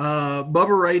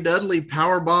 Bubba Ray Dudley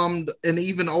powerbombed an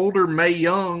even older Mae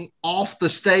Young off the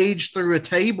stage through a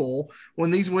table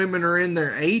when these women are in their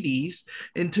 80s.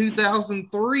 In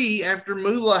 2003, after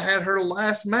Moolah had her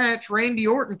last match, Randy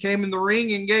Orton came in the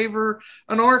ring and gave her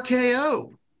an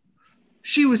RKO.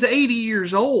 She was 80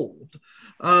 years old,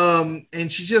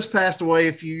 and she just passed away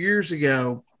a few years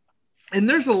ago. And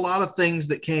there's a lot of things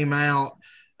that came out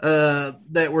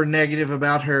that were negative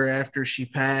about her after she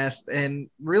passed, and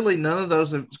really none of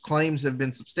those claims have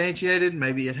been substantiated.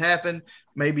 Maybe it happened,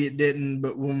 maybe it didn't,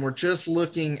 but when we're just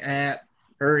looking at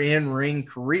her in-ring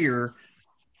career,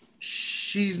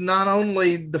 she's not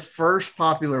only the first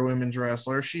popular women's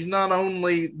wrestler, she's not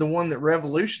only the one that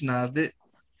revolutionized it,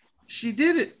 she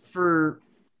did it for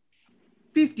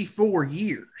 54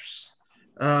 years,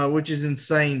 which is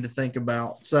insane to think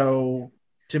about. So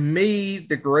to me,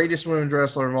 the greatest women's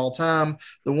wrestler of all time,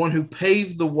 the one who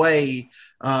paved the way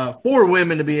for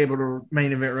women to be able to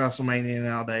main event WrestleMania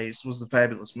nowadays, was the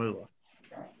fabulous Moolah.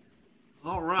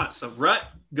 All right. So Rut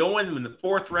going in the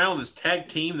 4th round, his tag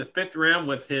team, the 5th round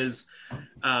with his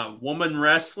woman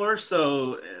wrestler.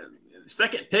 So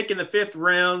second pick in the 5th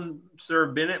round, Sir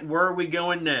Bennett, where are we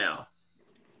going now?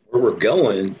 Where we're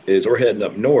going is we're heading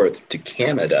up north to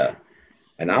Canada,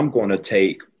 and I'm going to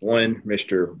take one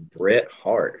Mr. Bret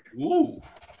Hart. Ooh.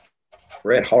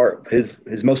 Bret Hart,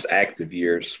 his most active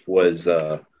years was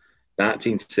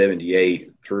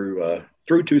 1978 through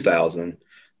 2000.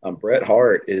 Bret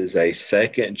Hart is a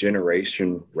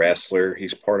second-generation wrestler.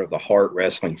 He's part of the Hart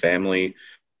wrestling family,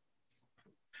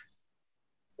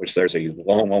 which there's a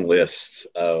long, long list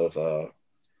of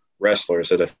wrestlers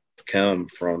that have come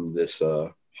from this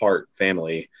Hart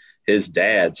family. His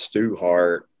dad, Stu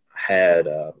Hart, had,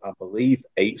 I believe,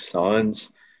 8 sons,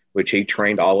 which he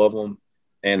trained all of them.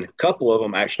 And a couple of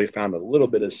them actually found a little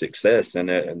bit of success in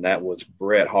it, and that was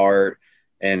Bret Hart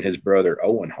and his brother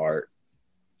Owen Hart.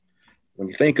 When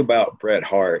you think about Bret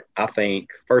Hart,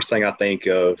 first thing I think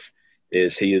of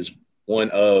is he is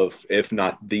one of, if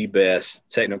not the best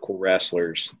technical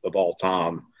wrestlers of all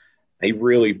time. He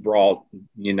really brought,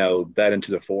 that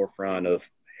into the forefront of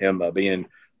him being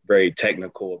very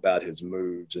technical about his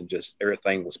moves, and just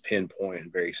everything was pinpoint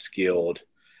and very skilled.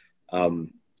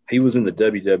 He was in the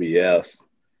WWF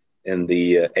in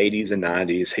the 80s and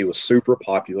 90s. He was super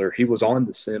popular. He was on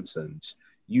The Simpsons.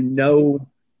 You know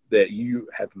that you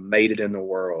have made it in the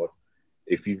world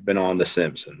if you've been on The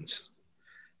Simpsons.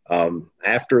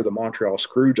 After the Montreal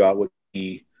Screwjob,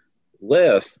 he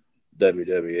left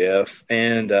WWF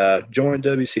and joined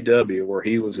WCW, where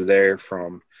he was there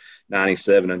from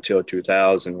 97 until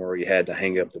 2000, where he had to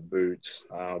hang up the boots.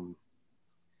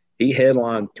 He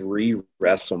headlined 3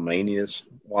 WrestleManias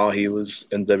while he was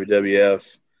in WWF.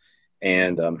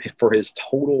 And for his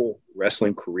total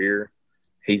wrestling career,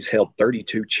 he's held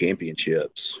 32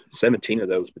 championships, 17 of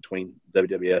those between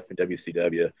WWF and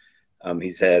WCW.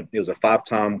 He was a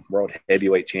 5-time world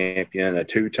heavyweight champion, a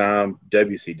 2-time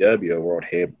WCW world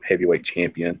heavyweight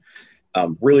champion.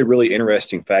 Really, really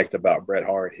interesting fact about Bret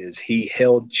Hart is he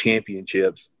held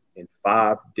championships in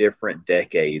 5 different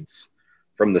decades,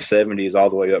 from the 70s all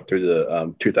the way up through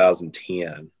the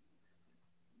 2010.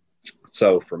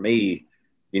 So for me,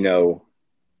 he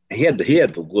had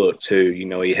the look too.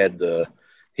 He had the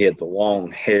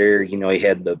long hair. He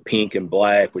had the pink and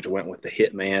black, which went with the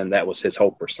Hitman. That was his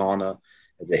whole persona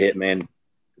as a Hitman.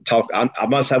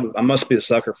 I must be a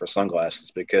sucker for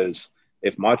sunglasses, because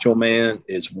if Macho Man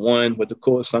is 1 with the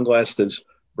coolest sunglasses,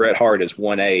 Bret Hart is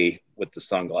 1A with the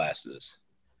sunglasses.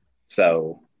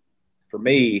 So for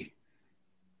me,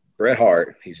 Bret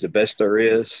Hart, he's the best there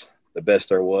is, the best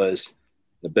there was,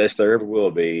 the best there ever will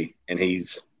be, and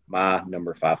he's my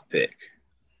number 5 pick.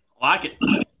 Like it.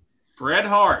 Bret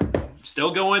Hart.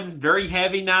 Still going very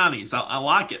heavy 90s. I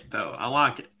like it, though. I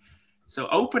like it. So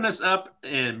open us up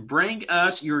and bring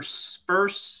us your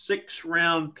first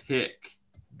 6th-round pick.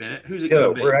 Bennett, who's it going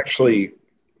to be? We're actually,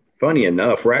 funny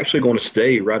enough, we're actually going to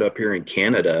stay right up here in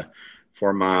Canada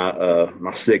for my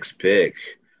my 6th pick.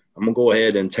 I'm going to go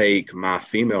ahead and take my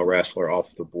female wrestler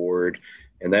off the board,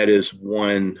 and that is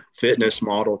one fitness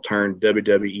model turned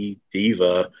WWE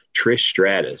diva, Trish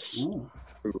Stratus,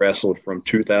 who wrestled from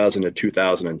 2000 to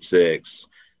 2006.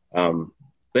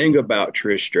 Thing about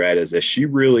Trish Stratus is she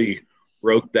really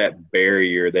broke that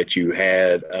barrier that you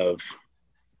had of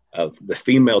the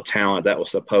female talent that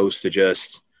was supposed to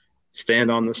just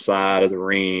stand on the side of the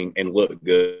ring and look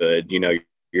good. You know,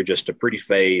 you're just a pretty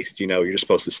face, you know, you're just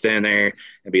supposed to stand there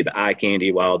and be the eye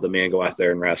candy while the men go out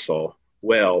there and wrestle.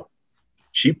 Well,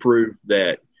 she proved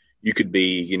that you could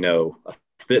be, you know, a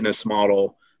fitness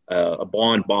model, a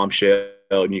blonde bombshell,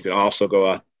 and you could also go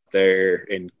out there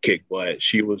and kick butt.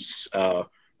 She was a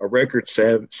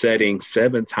record-setting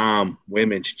 7-time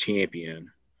women's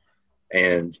champion.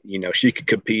 And, you know, she could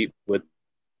compete with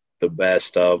the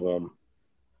best of them.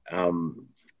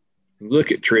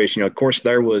 Look at Trish, you know, of course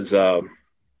there was,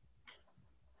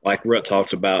 like Rut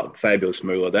talked about, Fabulous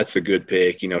Moolah. That's a good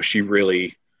pick. You know, she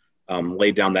really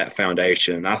laid down that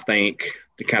foundation. And I think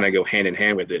to kind of go hand in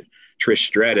hand with it, Trish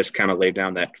Stratus kind of laid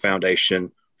down that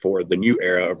foundation for the new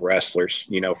era of wrestlers,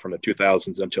 you know, from the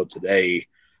 2000s until today.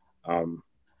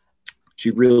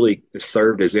 She really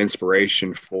served as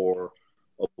inspiration for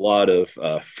a lot of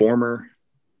former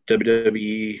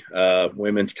WWE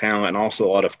women's talent and also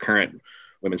a lot of current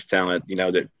women's talent, you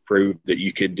know, that proved that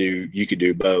you could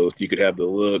do both. You could have the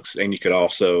looks and you could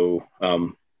also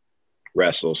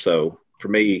wrestle. So for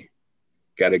me,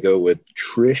 got to go with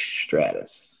Trish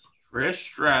Stratus. Trish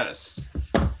Stratus.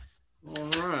 All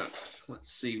right. Let's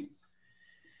see.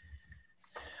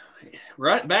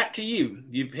 Right back to you.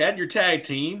 You've had your tag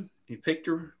team. You picked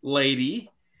your lady.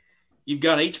 You've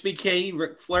got HBK,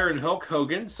 Ric Flair, and Hulk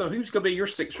Hogan. So who's going to be your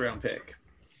 6th-round pick?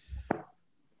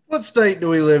 What state do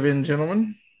we live in,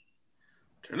 gentlemen?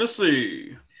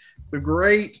 Tennessee. The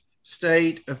great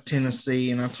state of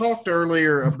Tennessee. And I talked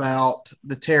earlier about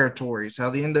the territories, how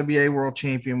the NWA World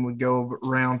Champion would go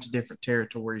around to different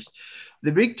territories.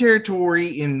 The big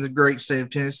territory in the great state of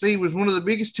Tennessee was one of the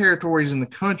biggest territories in the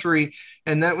country,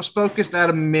 and that was focused out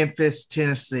of Memphis,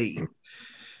 Tennessee.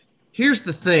 Here's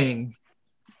the thing.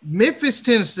 Memphis,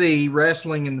 Tennessee,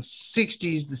 wrestling in the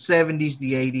 60s, the 70s,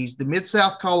 the 80s, the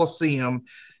Mid-South Coliseum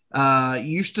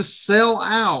used to sell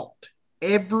out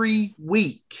every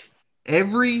week,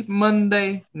 every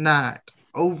Monday night.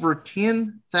 Over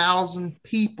 10,000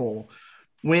 people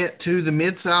went to the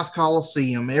Mid-South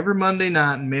Coliseum every Monday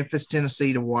night in Memphis,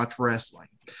 Tennessee to watch wrestling.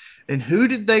 And who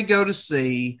did they go to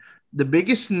see? The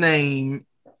biggest name,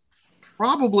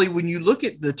 probably when you look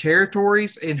at the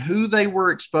territories and who they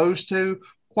were exposed to,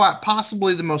 quite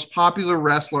possibly the most popular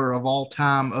wrestler of all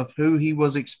time of who he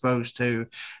was exposed to,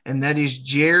 and that is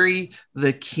Jerry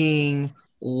the King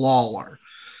Lawler.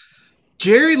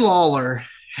 Jerry Lawler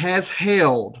has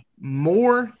held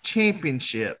more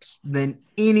championships than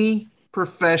any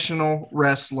professional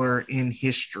wrestler in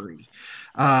history.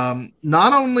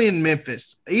 Not only in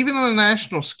Memphis, even on a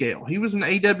national scale. He was an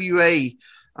AWA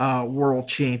world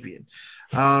champion.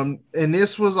 And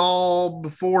this was all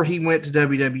before he went to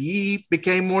WWE,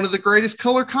 became one of the greatest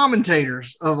color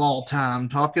commentators of all time,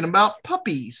 talking about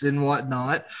puppies and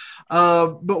whatnot.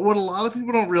 But what a lot of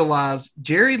people don't realize,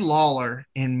 Jerry Lawler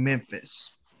in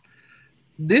Memphis,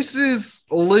 this is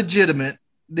legitimate.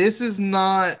 This is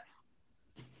not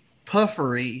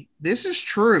puffery. This is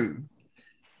true.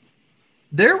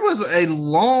 There was a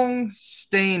long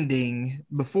standing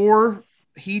before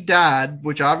he died,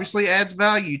 which obviously adds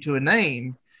value to a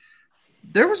name.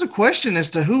 There was a question as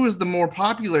to who was the more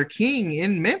popular king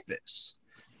in Memphis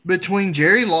between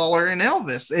Jerry Lawler and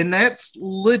Elvis, and that's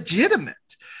legitimate.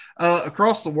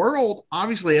 Across the world,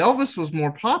 obviously Elvis was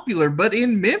more popular, but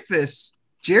in Memphis,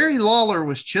 Jerry Lawler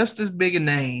was just as big a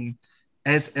name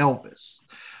as Elvis.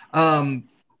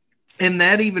 And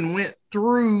that even went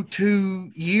through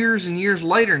 2 years and years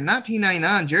later. In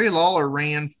 1999, Jerry Lawler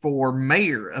ran for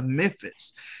mayor of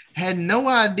Memphis. Had no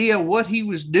idea what he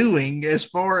was doing as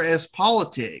far as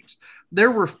politics.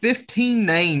 There were 15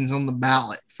 names on the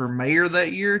ballot for mayor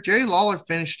that year. Jerry Lawler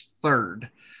finished third,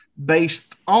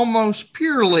 based almost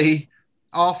purely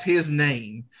off his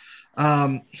name.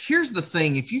 Here's the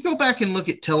thing. If you go back and look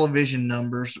at television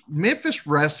numbers, Memphis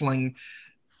wrestling,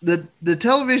 the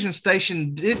television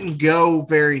station didn't go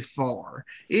very far.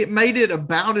 It made it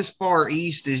about as far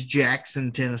east as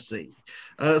Jackson, Tennessee.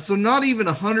 So not even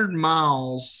 100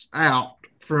 miles out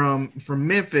from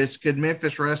Memphis could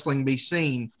Memphis wrestling be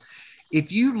seen.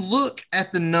 If you look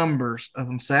at the numbers of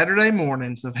them Saturday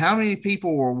mornings of how many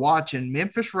people were watching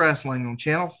Memphis wrestling on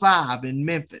Channel 5 in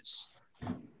Memphis,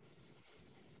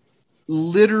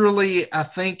 literally, I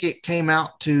think it came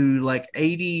out to like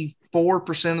 84%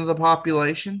 of the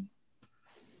population,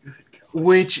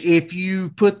 which if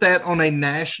you put that on a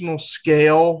national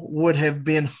scale would have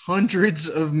been hundreds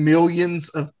of millions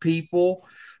of people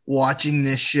watching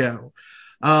this show.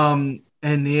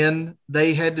 And then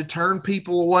they had to turn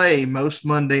people away most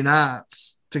Monday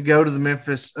nights to go to the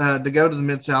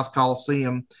Mid-South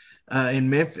Coliseum in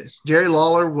Memphis. Jerry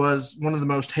Lawler was one of the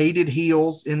most hated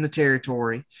heels in the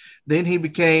territory. Then he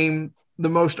became the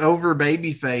most over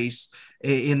babyface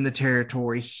in the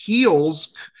territory.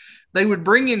 Heels, they would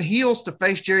bring in heels to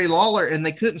face Jerry Lawler, and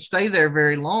they couldn't stay there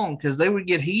very long because they would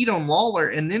get heat on Lawler,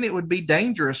 and then it would be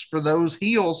dangerous for those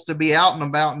heels to be out and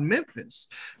about in Memphis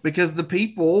because the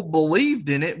people believed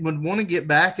in it, would want to get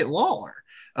back at Lawler,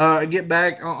 get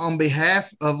back on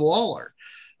behalf of Lawler.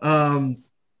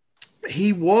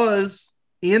 He was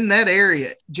in that area.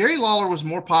 Jerry Lawler was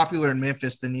more popular in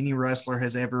Memphis than any wrestler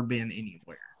has ever been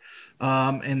anywhere.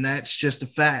 And that's just a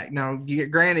fact. Now,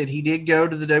 granted, he did go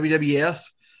to the WWF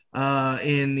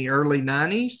in the early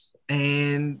 90s,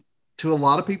 and to a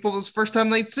lot of people, it was the first time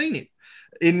they'd seen him.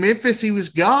 In Memphis, he was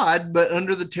God, but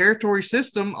under the territory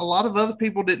system, a lot of other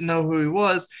people didn't know who he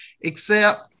was,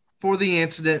 except for the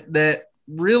incident that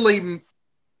really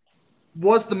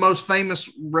was the most famous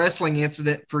wrestling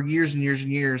incident for years and years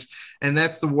and years, and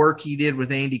that's the work he did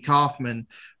with Andy Kaufman.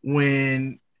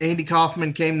 When Andy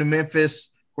Kaufman came to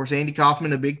Memphis, of course, Andy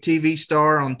Kaufman, a big TV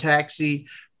star on Taxi,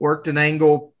 worked an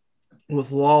angle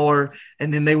with Lawler,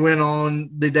 and then they went on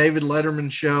the David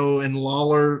Letterman show, and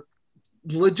Lawler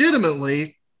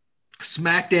legitimately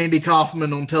smacked Andy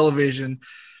Kaufman on television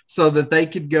so that they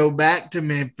could go back to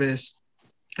Memphis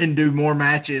and do more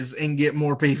matches and get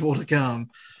more people to come.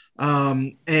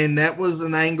 And that was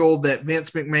an angle that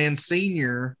Vince McMahon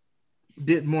Sr.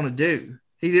 didn't want to do.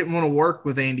 He didn't want to work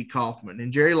with Andy Kaufman.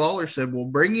 And Jerry Lawler said, well,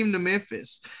 bring him to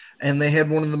Memphis. And they had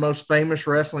one of the most famous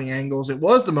wrestling angles. It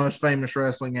was the most famous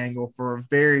wrestling angle for a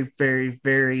very, very,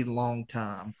 very long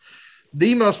time.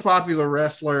 The most popular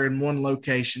wrestler in one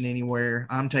location anywhere.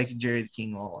 I'm taking Jerry the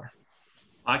King Lawler.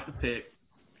 Like the pick.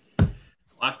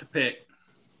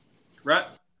 Right.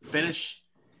 Finish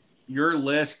your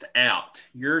list out.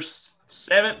 Your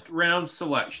seventh round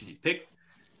selection. You picked.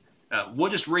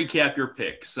 We'll just recap your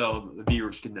picks so the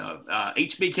viewers can know.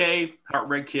 HBK,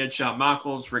 Heartbreak Kid, Shawn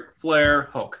Michaels, Ric Flair,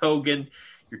 Hulk Hogan.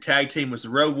 Your tag team was the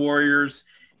Road Warriors.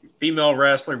 Your female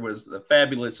wrestler was the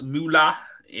Fabulous Moolah.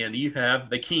 And you have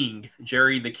the King,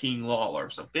 Jerry the King Lawler.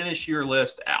 So finish your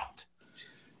list out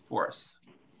for us.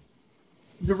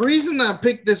 The reason I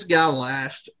picked this guy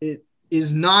last, it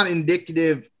is not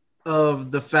indicative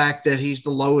of the fact that he's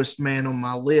the lowest man on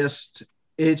my list.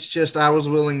 It's just I was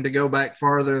willing to go back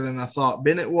farther than I thought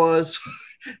Bennett was,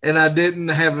 and I didn't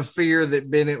have a fear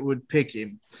that Bennett would pick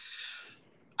him.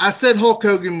 I said Hulk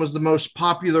Hogan was the most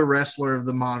popular wrestler of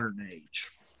the modern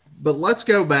age, but let's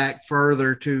go back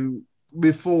further to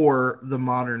before the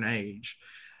modern age,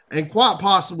 and quite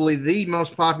possibly the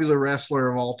most popular wrestler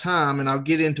of all time, and I'll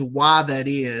get into why that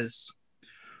is,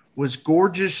 was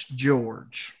Gorgeous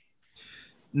George.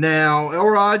 Now,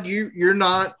 Elrod, you're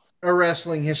not a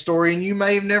wrestling historian. You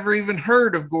may have never even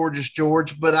heard of Gorgeous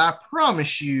George, but I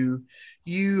promise you,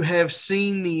 you have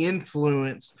seen the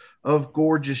influence of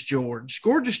Gorgeous George.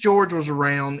 Gorgeous George was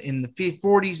around in the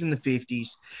 40s and the 50s,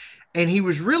 and he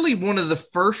was really one of the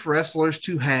first wrestlers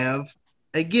to have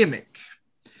a gimmick.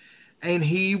 And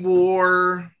he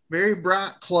wore very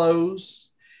bright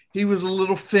clothes. He was a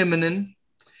little feminine.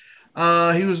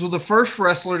 He was the first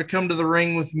wrestler to come to the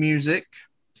ring with music.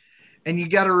 And you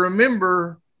got to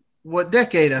remember what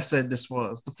decade I said this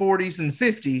was, the 40s and the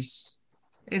 50s,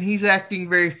 and he's acting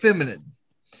very feminine,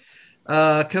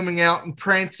 coming out and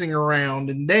prancing around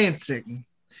and dancing.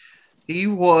 He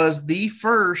was the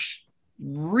first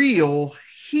real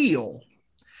heel.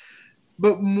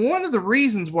 But one of the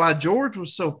reasons why George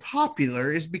was so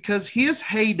popular is because his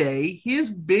heyday,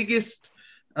 his biggest,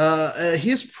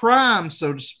 his prime,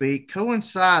 so to speak,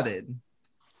 coincided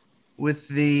with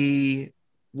the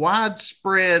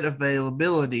widespread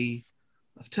availability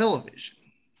of television.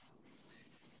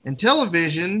 And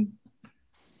television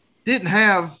didn't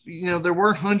have, there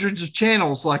weren't hundreds of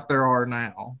channels like there are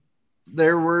now.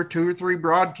 There were 2 or 3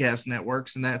 broadcast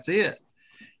networks, and that's it.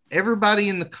 Everybody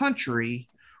in the country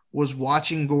was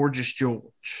watching Gorgeous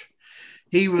George.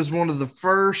 He was one of the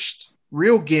first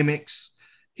real gimmicks.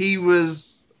 He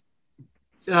was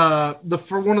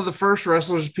for one of the first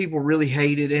wrestlers people really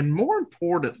hated, and more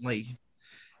importantly,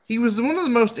 he was one of the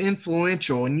most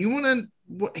influential. And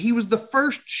he was the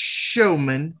first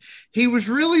showman. He was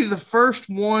really the first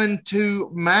one to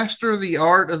master the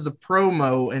art of the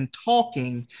promo and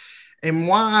talking. And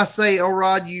why I say, oh,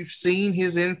 Rod, you've seen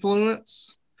his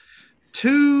influence.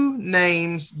 Two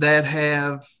names that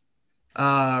have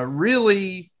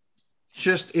really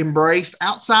just embraced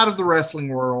outside of the wrestling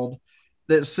world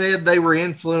that said they were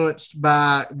influenced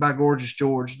by Gorgeous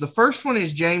George. The first one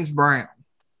is James Brown,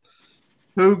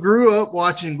 who grew up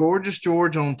watching Gorgeous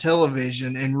George on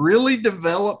television and really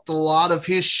developed a lot of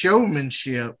his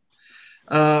showmanship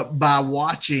by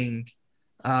watching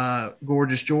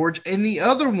Gorgeous George. And the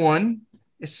other one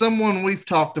is someone we've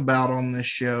talked about on this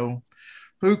show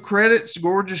who credits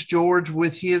Gorgeous George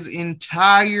with his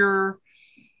entire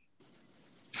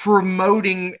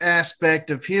promoting aspect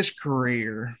of his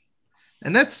career.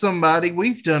 And that's somebody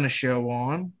we've done a show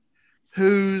on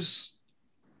whose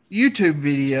YouTube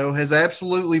video has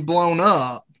absolutely blown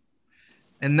up.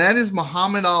 And that is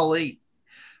Muhammad Ali.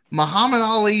 Muhammad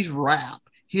Ali's rap,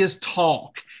 his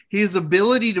talk, his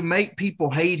ability to make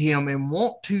people hate him and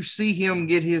want to see him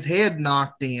get his head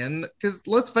knocked in. Because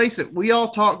let's face it, we all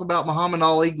talk about Muhammad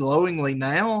Ali glowingly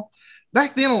now.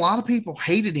 Back then, a lot of people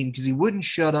hated him because he wouldn't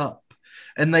shut up.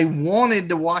 And they wanted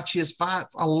to watch his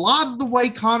fights a lot of the way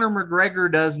Conor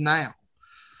McGregor does now.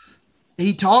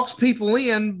 He talks people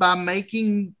in by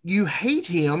making you hate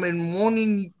him and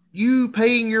wanting you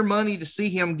paying your money to see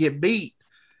him get beat.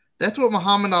 That's what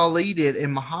Muhammad Ali did.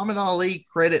 And Muhammad Ali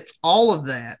credits all of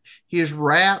that. His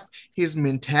rap, his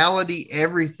mentality,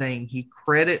 everything he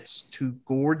credits to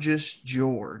Gorgeous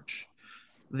George,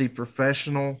 the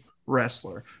professional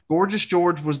wrestler. Gorgeous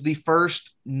George was the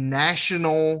first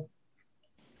national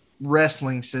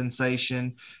wrestling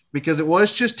sensation because it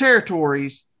was just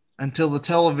territories until the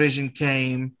television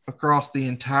came across the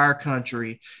entire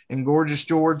country. And Gorgeous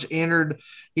George entered.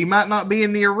 He might not be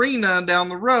in the arena down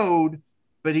the road,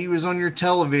 but he was on your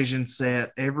television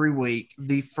set every week.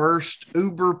 The first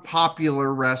uber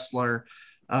popular wrestler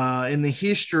in the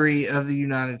history of the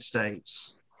United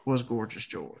States was Gorgeous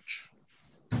George.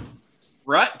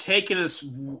 Right, taking us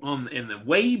in the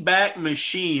way back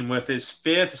machine with his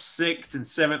 5th, 6th, and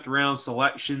 7th round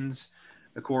selections.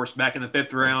 Of course, back in the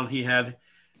 5th round, he had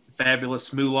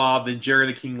Fabulous Moolah, then Jerry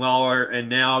the King Lawler, and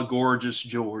now Gorgeous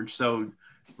George. So,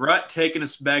 Rut taking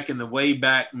us back in the way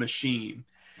back machine.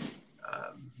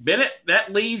 Bennett,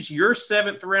 that leaves your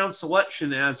 7th round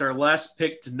selection as our last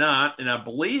pick tonight, and I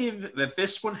believe that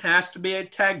this one has to be a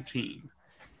tag team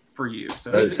for you.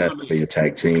 So, it does have to be a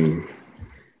tag team.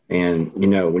 And, you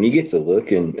know, when you get to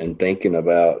looking and thinking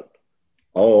about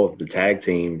all of the tag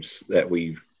teams that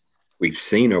we've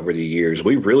seen over the years,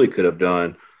 we really could have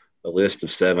done a list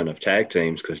of 7 of tag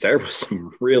teams because there was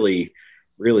some really,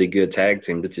 really good tag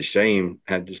teams. It's a shame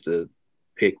I had just to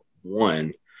pick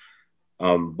one.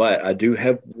 But I do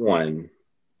have one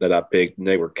that I picked, and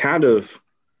they were kind of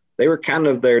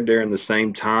there during the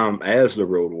same time as the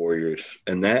Road Warriors,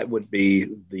 and that would be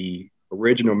the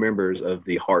original members of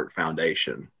the Hart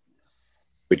Foundation,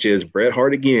 which is Bret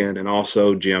Hart again and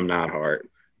also Jim Neidhart.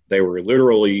 They were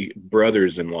literally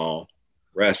brothers-in-law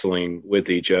wrestling with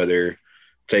each other,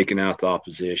 taking out the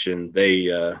opposition. They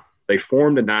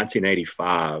formed in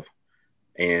 1985,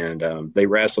 and they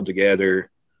wrestled together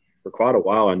for quite a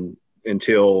while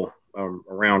until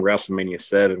around WrestleMania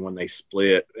 7 when they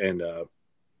split, and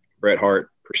Bret Hart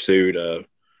pursued a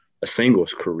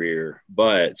singles career.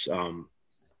 But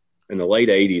in the late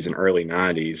 80s and early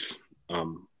 90s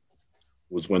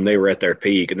was when they were at their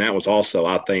peak. And that was also,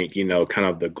 I think, you know, kind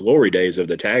of the glory days of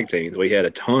the tag teams. We had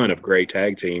a ton of great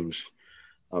tag teams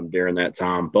during that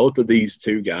time. Both of these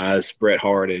two guys, Bret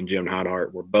Hart and Jim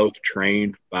Neidhart, were both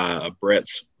trained by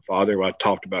Bret's father, who I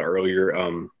talked about earlier,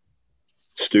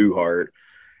 Stu Hart.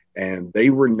 And they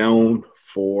were known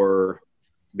for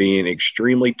being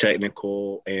extremely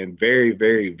technical and very,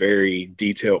 very, very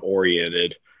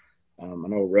detail-oriented. I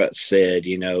know Rut said,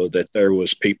 you know, that there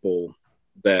was people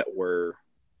that were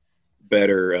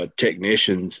better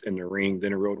technicians in the ring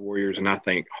than the Road Warriors, and I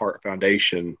think Hart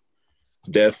Foundation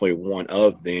is definitely one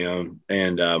of them.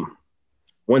 And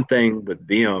one thing with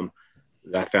them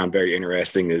that I found very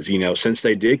interesting is, you know, since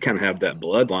they did kind of have that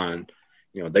bloodline,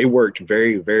 you know, they worked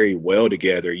very, very well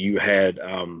together. You had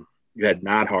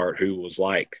Neidhart, who was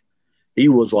like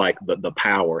the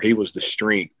power. He was the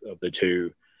strength of the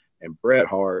two. And Bret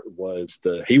Hart was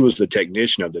the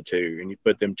technician of the two. And you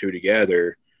put them two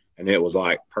together, and it was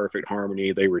like perfect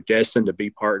harmony. They were destined to be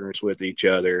partners with each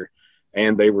other,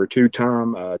 and they were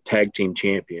 2-time tag team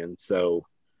champions. So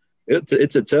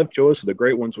It's a tough choice of the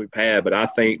great ones we've had, but I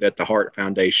think that the Hart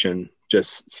Foundation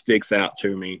just sticks out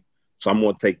to me. So I'm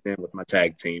going to take them with my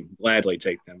tag team. Gladly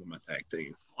take them with my tag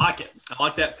team. I like it. I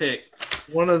like that pick.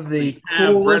 One of the Bret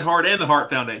coolest. Hart and the Hart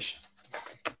Foundation.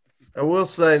 I will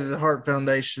say that the Hart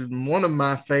Foundation, one of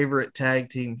my favorite tag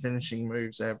team finishing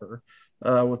moves ever,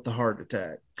 with the Heart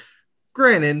Attack.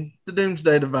 Granted, the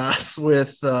Doomsday Device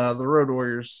with the Road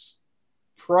Warriors,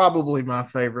 probably my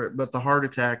favorite, but the Heart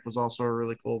Attack was also a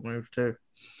really cool move too.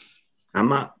 I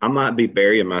might be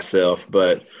burying myself,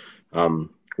 but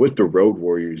with the Road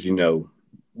Warriors,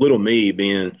 little me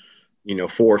being,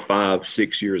 4, 5,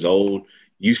 6 years old,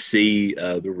 you see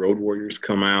the Road Warriors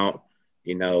come out,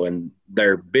 and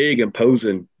they're big,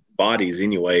 imposing bodies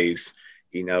anyways,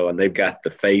 and they've got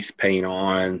the face paint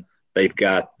on, they've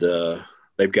got the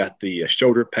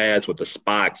shoulder pads with the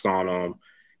spikes on them,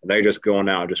 and they're just going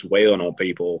out and just wailing on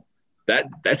people.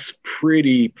 That's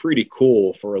pretty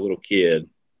cool for a little kid.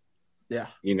 Yeah.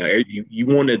 You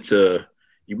wanted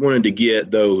to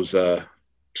get those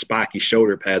spiky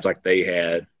shoulder pads like they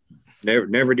had.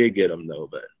 Never did get them though,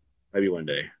 but maybe one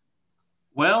day.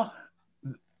 Well,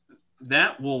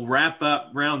 that will wrap up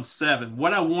round 7.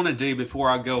 What I want to do before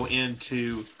I go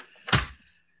into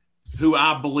who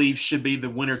I believe should be the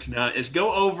winner tonight is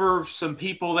go over some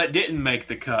people that didn't make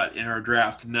the cut in our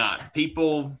draft tonight.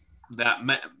 People that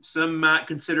some might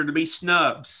consider to be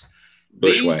snubs.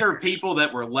 These are people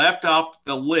that were left off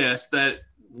the list that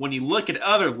when you look at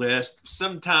other lists,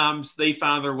 sometimes they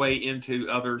find their way into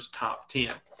others' top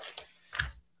 10.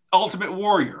 Ultimate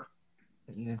Warrior.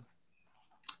 Yeah.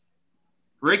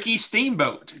 Ricky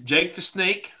Steamboat, Jake the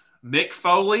Snake, Mick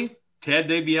Foley, Ted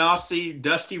DiBiase,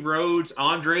 Dusty Rhodes,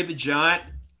 Andre the Giant,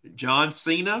 John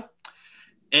Cena,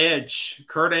 Edge,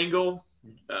 Kurt Angle,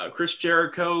 Chris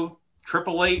Jericho,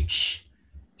 Triple H,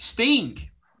 Sting.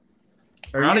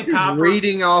 Are Roddy you just Piper.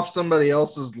 reading off somebody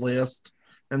else's list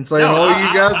and saying, No,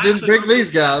 you guys didn't pick these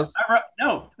guys?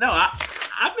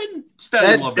 I've been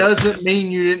studying a little That bit. doesn't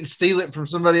mean you didn't steal it from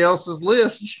somebody else's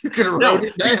list. You could have wrote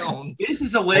it down. This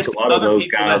is a list a of lot of other those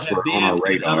people guys that have were been on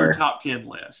our in other radar. top 10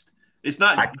 list. It's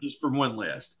not just from one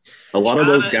list. A lot of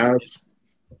China- those guys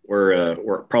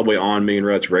were probably on me and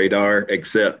Rut's radar,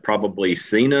 except probably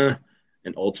Cena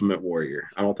and Ultimate Warrior.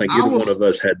 I don't think either one of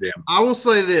us had them. I will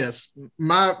say this: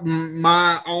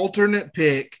 my alternate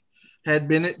pick had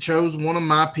Bennett chose one of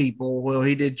my people. Well,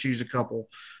 he did choose a couple.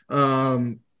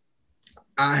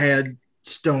 I had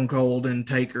Stone Cold and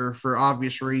Taker for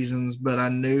obvious reasons, but I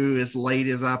knew as late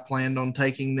as I planned on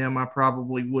taking them, I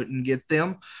probably wouldn't get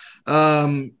them.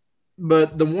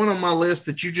 But the one on my list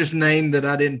that you just named that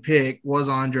I didn't pick was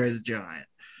Andre the Giant.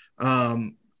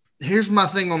 Here's my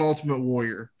thing on Ultimate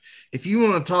Warrior. If you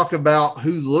want to talk about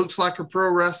who looks like a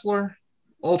pro wrestler,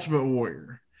 Ultimate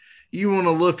Warrior. You want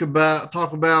to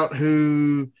talk about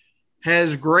who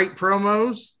has great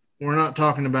promos, we're not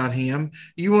talking about him.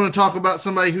 You want to talk about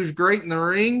somebody who's great in the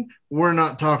ring, we're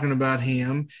not talking about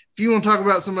him. If you want to talk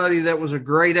about somebody that was a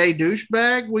grade A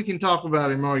douchebag, we can talk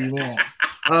about him all you want.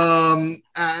 I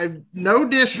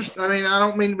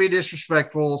don't mean to be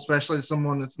disrespectful, especially to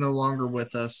someone that's no longer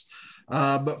with us.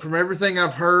 But from everything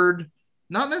I've heard,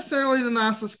 not necessarily the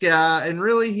nicest guy, and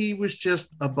really he was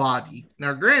just a body.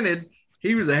 Now, granted,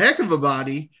 he was a heck of a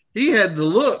body. He had to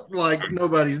look like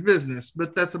nobody's business,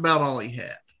 but that's about all he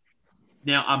had.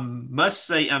 Now, I must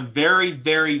say I'm very,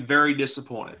 very, very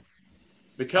disappointed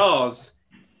because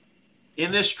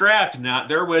in this draft tonight,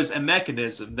 there was a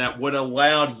mechanism that would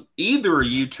allow either of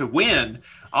you to win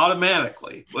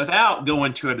automatically without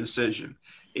going to a decision.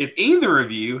 If either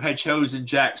of you had chosen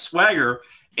Jack Swagger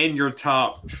in your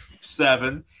top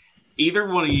 7, either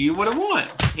one of you would have won,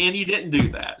 and you didn't do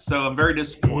that. So I'm very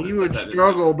disappointed. You would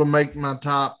struggle to make my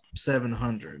top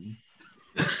 700.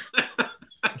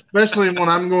 Especially when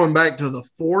I'm going back to the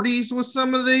 40s with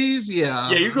some of these.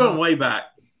 Yeah, you're going way back.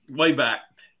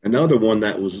 Another one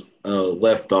that was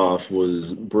left off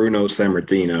was Bruno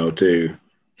Sammartino too.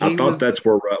 I thought that's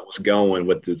where Rutt was going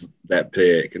with that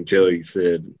pick until he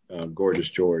said Gorgeous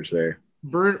George there.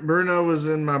 Bruno was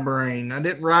in my brain. I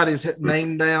didn't write his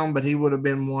name down, but he would have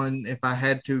been one if I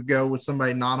had to go with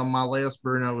somebody not on my list.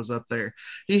 Bruno was up there.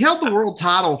 He held the world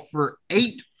title for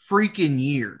 8 freaking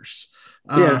years.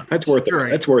 That's worth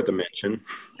a mention.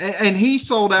 And he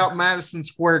sold out Madison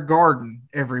Square Garden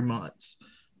every month.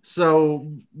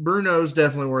 So Bruno's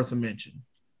definitely worth a mention.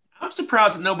 I'm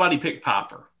surprised that nobody picked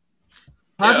Piper.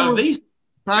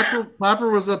 Piper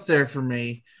was up there for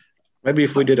me. Maybe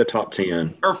if we did a top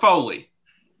 10. Or Foley.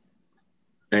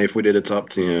 And if we did a top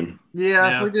 10.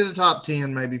 Yeah, if we did a top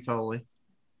 10, maybe Foley.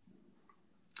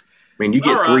 I mean, you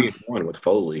get 3 and 1 with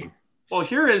Foley. Well,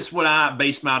 here is what I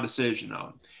base my decision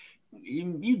on.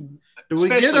 Do we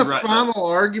get a right final now.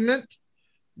 argument?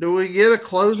 Do we get a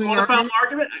closing You want a final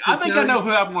argument? I think I know who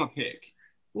I want to pick.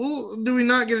 Well, do we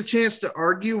not get a chance to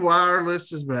argue why our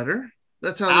list is better?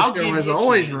 That's how I'll the show give has you a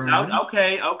always chance. run.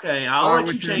 Okay. I'll Or let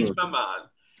we you can- change my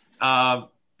mind.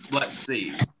 Let's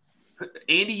see.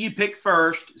 Andy, you pick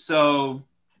first, so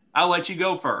I'll let you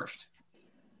go first.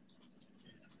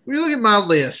 When you look at my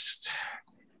list,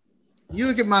 you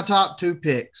look at my top 2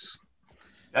 picks.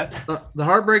 Okay. The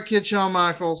Heartbreak Kid Shawn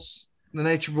Michaels, the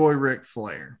Nature Boy Ric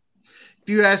Flair. If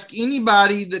you ask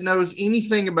anybody that knows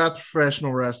anything about the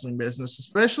professional wrestling business,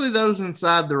 especially those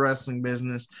inside the wrestling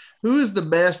business, who is the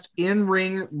best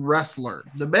in-ring wrestler,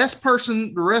 the best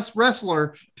person,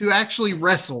 wrestler to actually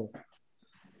wrestle,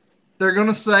 they're going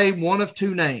to say one of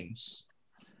 2 names,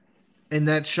 and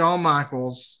that's Shawn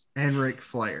Michaels and Ric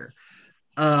Flair.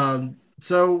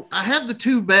 So I have the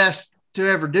 2 best to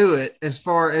ever do it as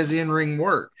far as in-ring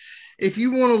work. If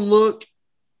you want to look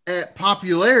at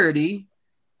popularity,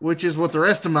 which is what the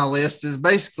rest of my list is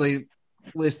basically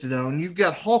listed on, you've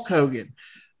got Hulk Hogan,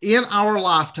 in our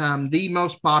lifetime, the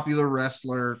most popular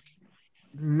wrestler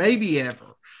maybe ever,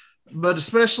 but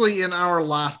especially in our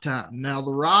lifetime. Now,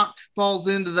 The Rock falls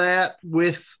into that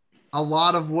with a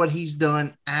lot of what he's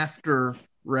done after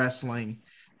wrestling.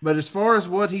 But as far as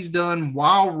what he's done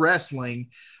while wrestling,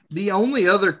 the only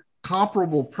other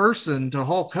comparable person to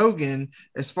Hulk Hogan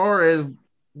as far as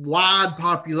wide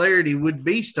popularity would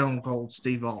be Stone Cold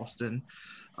Steve Austin.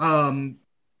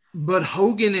 But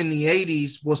Hogan in the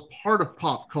 80s was part of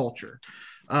pop culture.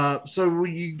 So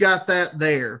you got that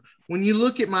there. When you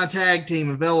look at my tag team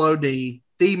of LOD,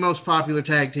 the most popular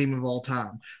tag team of all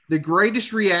time, the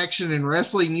greatest reaction in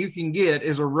wrestling you can get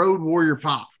is a Road Warrior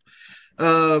pop,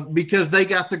 because they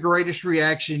got the greatest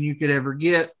reaction you could ever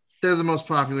get. They're the most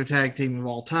popular tag team of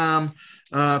all time.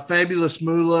 Fabulous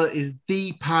Moolah is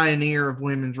the pioneer of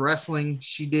women's wrestling.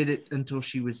 She did it until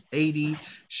she was 80.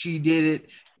 She did it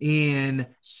in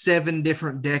 7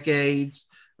 different decades.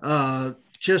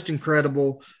 Just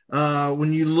incredible.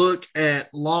 When you look at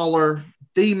Lawler,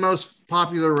 the most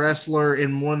popular wrestler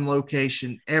in one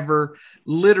location ever.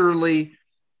 Literally,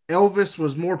 Elvis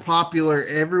was more popular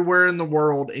everywhere in the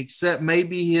world except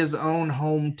maybe his own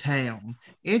hometown.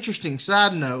 Interesting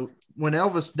side note, when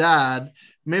Elvis died,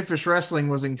 Memphis Wrestling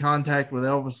was in contact with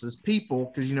Elvis's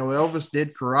people because, Elvis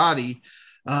did karate.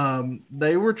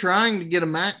 They were trying to get a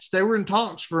match. They were in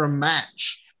talks for a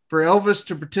match for Elvis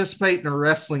to participate in a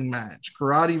wrestling match,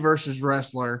 karate versus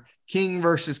wrestler, King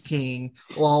versus King,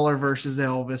 Lawler versus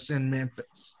Elvis in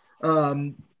Memphis,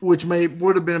 which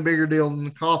would have been a bigger deal than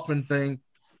the Kaufman thing.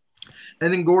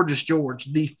 And then Gorgeous George,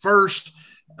 the first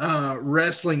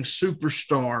wrestling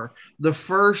superstar, the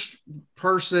first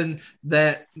person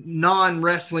that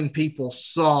non-wrestling people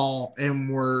saw and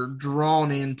were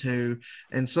drawn into,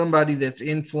 and somebody that's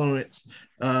influenced.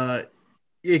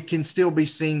 It can still be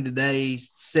seen today,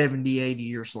 70, 80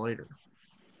 years later.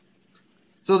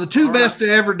 So the 2 best to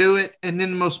ever do it, and then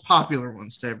the most popular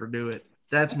ones to ever do it.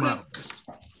 That's my list.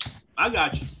 I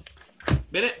got you.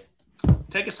 Bennett,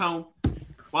 take us home.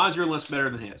 Why is your list better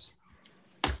than his?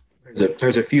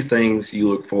 There's a few things you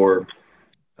look for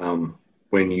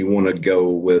when you want to go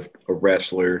with a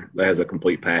wrestler that has a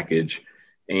complete package.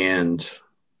 And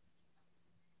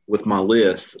with my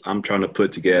list, I'm trying to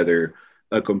put together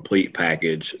a complete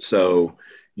package. So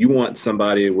you want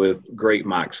somebody with great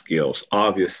mic skills.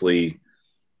 Obviously,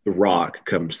 The Rock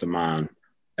comes to mind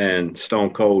and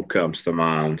Stone Cold comes to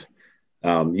mind.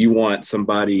 You want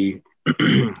somebody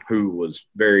who was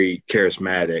very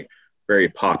charismatic, very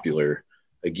popular.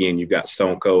 Again, you've got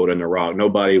Stone Cold and The Rock.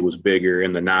 Nobody was bigger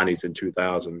in the 90s and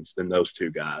 2000s than those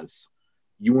 2 guys.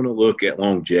 You want to look at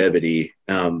longevity.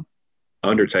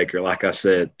 Undertaker, like I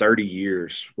said, 30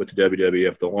 years with the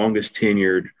WWF, the longest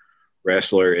tenured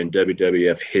wrestler in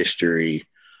WWF history.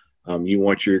 You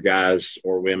want your guys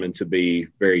or women to be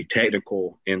very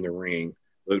technical in the ring.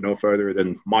 Look no further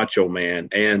than Macho Man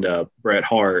and Bret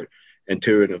Hart, and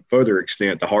to a further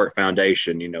extent, the Hart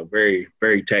Foundation, very,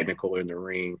 very technical in the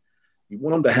ring. You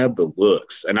want them to have the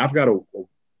looks. And I've got a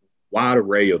wide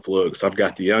array of looks. I've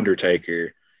got The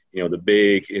Undertaker, the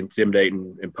big,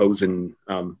 intimidating, imposing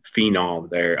phenom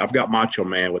there. I've got Macho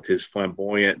Man with his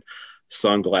flamboyant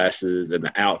sunglasses and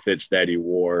the outfits that he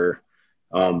wore.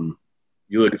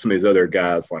 You look at some of these other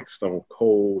guys like Stone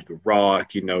Cold, The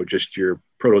Rock, just your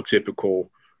prototypical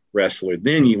wrestler.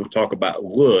 Then you talk about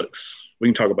looks. We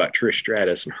can talk about Trish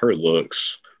Stratus and her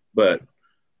looks, but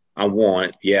I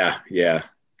want,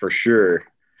 for sure.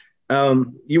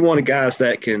 You want guys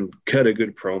that can cut a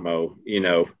good promo,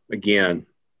 again,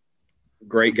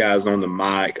 great guys on the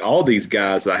mic. All these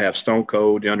guys I have, Stone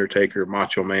Cold, The Undertaker,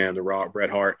 Macho Man, The Rock,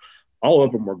 Bret Hart, all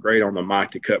of them were great on the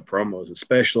mic to cut promos,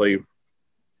 especially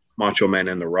Macho Man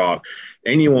and The Rock.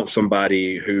 And you want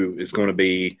somebody who is going to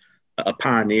be a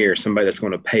pioneer, somebody that's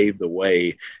going to pave the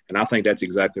way. And I think that's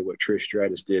exactly what Trish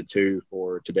Stratus did too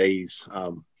for today's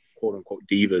quote unquote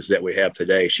divas that we have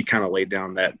today. She kind of laid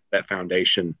down that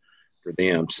foundation for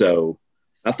them. So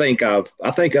I think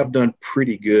I've done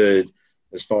pretty good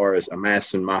as far as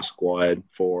amassing my squad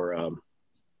for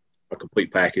a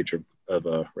complete package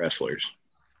of wrestlers.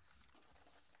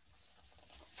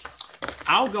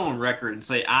 I'll go on record and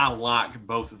say I like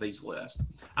both of these lists.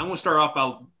 I'm going to start off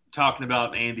by talking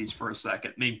about Andy's for a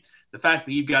second. I mean, the fact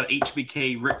that you've got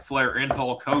HBK, Ric Flair, and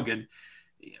Hulk Hogan,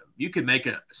 you could make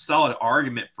a solid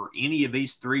argument for any of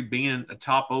these three being a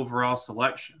top overall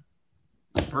selection.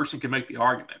 A person can make the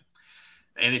argument.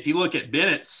 And if you look at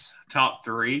Bennett's top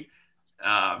three,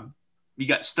 you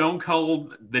got Stone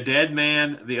Cold, the Dead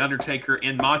Man, the Undertaker,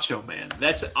 and Macho Man.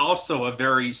 That's also a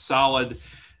very solid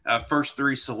first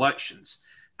three selections.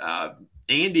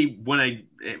 Andy,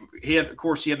 he had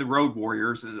the Road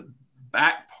Warriors in the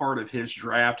back part of his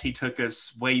draft. He took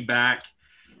us way back,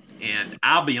 and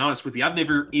I'll be honest with you, I've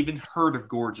never even heard of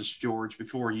Gorgeous George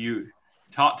before you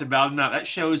talked about it. Now that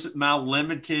shows my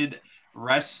limited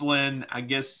wrestling, I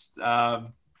guess,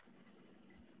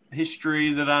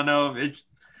 history that I know of.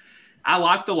 I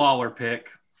like the Lawler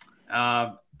pick.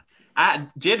 I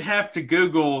did have to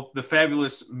Google the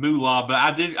Fabulous Moolah, but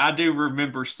I do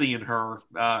remember seeing her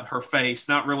face,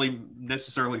 not really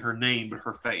necessarily her name, but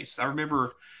her face. I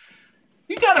remember.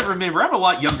 You got to remember, I'm a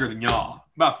lot younger than y'all,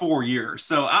 about 4 years,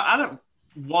 so I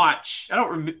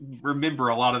don't remember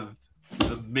a lot of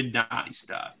the mid-90s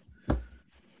stuff.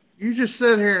 You just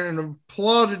sat here and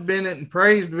applauded Bennett and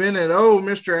praised Bennett. Oh,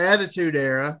 Mr. Attitude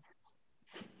Era.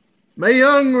 Mae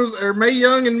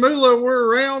Young and Moolah were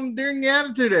around during the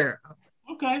Attitude Era.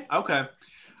 Okay.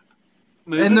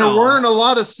 And there weren't a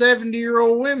lot of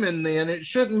 70-year-old women then. It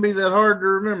shouldn't be that hard to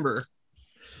remember.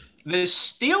 The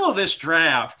steal of this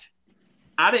draft,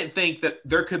 I didn't think that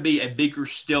there could be a bigger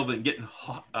steal than getting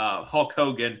Hulk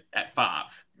Hogan at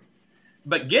 5.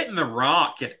 But getting The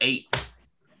Rock at 8,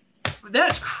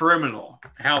 that's criminal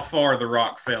how far The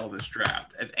Rock fell this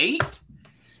draft. At 8?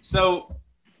 So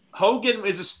Hogan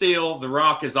is a steal. The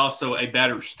Rock is also a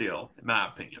better steal, in my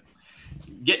opinion.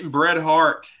 Getting Bret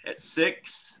Hart at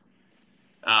 6,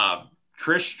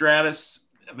 Trish Stratus.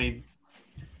 I mean,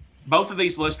 both of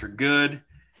these lists are good.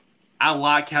 I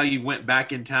like how you went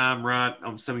back in time, right,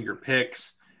 on some of your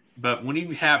picks. But when you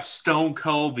have Stone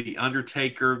Cold, The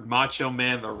Undertaker, Macho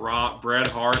Man, The Rock, Bret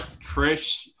Hart,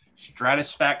 Trish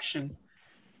Stratusfaction,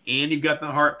 and you've got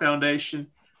the Hart Foundation,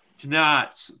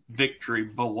 tonight's victory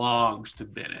belongs to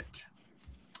Bennett.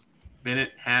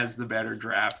 Bennett has the better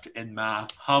draft, in my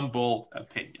humble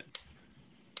opinion.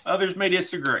 Others may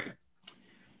disagree.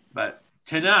 But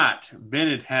tonight,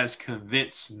 Bennett has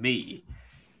convinced me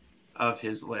of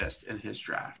his list and his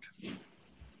draft.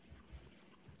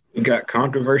 We got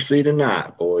controversy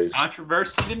tonight, boys.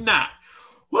 Controversy tonight.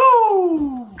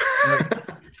 Woo!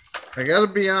 I got to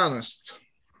be honest.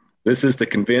 This is the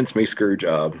convince me screw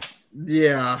job.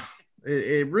 Yeah,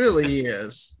 it really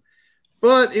is.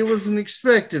 But it was an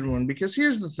expected one because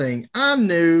here's the thing. I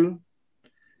knew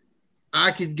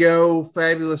I could go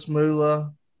Fabulous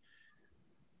Moolah.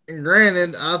 And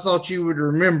granted, I thought you would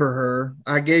remember her.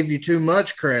 I gave you too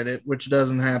much credit, which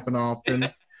doesn't happen often.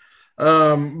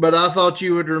 But I thought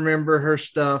you would remember her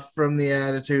stuff from the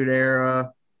Attitude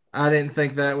Era. I didn't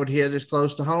think that would hit as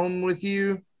close to home with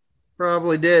you.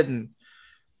 Probably didn't.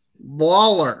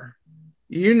 Lawler.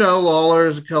 You know Lawler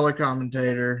is a color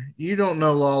commentator. You don't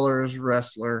know Lawler as a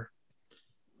wrestler.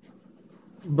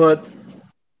 But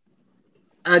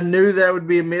I knew that would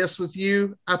be a miss with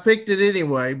you. I picked it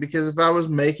anyway because if I was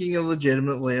making a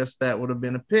legitimate list, that would have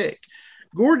been a pick.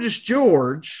 Gorgeous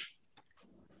George,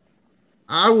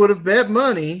 I would have bet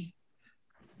money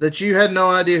that you had no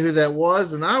idea who that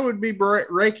was, and I would be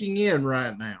raking in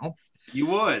right now. You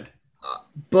would.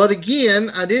 But again,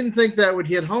 I didn't think that would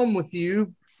hit home with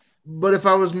you. But if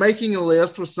I was making a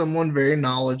list with someone very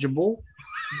knowledgeable,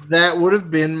 that would have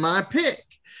been my pick.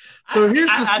 So here's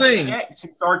the thing. I detect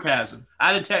some sarcasm.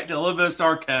 I detect a little bit of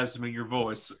sarcasm in your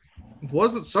voice. It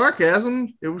wasn't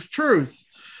sarcasm. It was truth.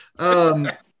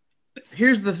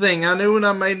 Here's the thing. I knew when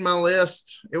I made my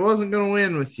list, it wasn't going to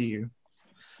win with you.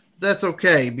 That's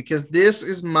okay because this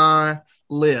is my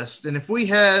list. And if we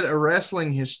had a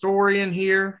wrestling historian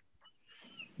here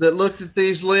that looked at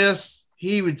these lists,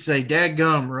 he would say,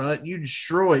 "Dadgum, Rut, you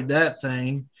destroyed that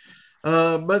thing."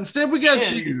 But instead we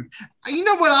got you. You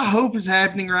know what I hope is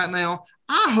happening right now?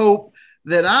 I hope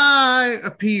that I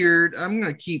appeared. I'm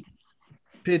going to keep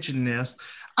pitching this.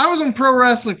 I was on Pro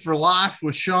Wrestling for Life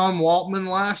with Sean Waltman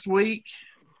last week,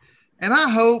 and I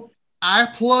hope I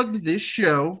plugged this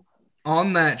show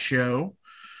on that show.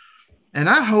 And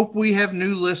I hope we have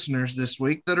new listeners this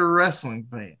week that are wrestling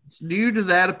fans due to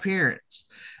that appearance.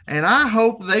 And I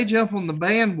hope they jump on the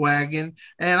bandwagon,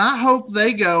 and I hope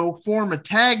they go form a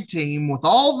tag team with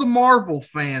all the Marvel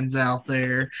fans out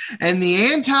there, and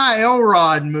the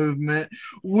anti-Elrod movement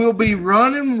will be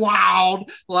running wild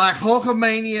like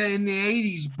Hulkamania in the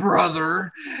 80s,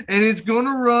 brother. And it's going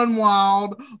to run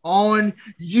wild on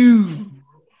you.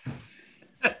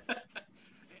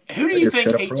 Who do you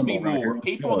think hates me more?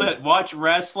 People that watch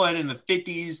wrestling in the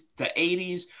 50s, the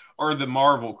 80s, or the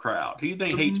Marvel crowd? Who do you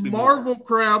think hates me more? Marvel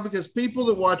crowd, because people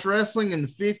that watch wrestling in the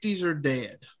 50s are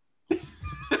dead.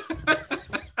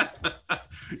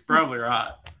 You're probably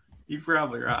right. You're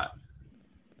probably right.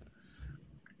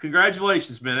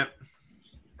 Congratulations, Bennett.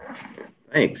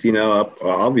 Thanks. You know,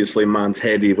 obviously mine's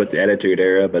heavy with the Attitude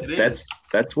Era, but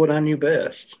that's what I knew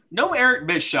best. No Eric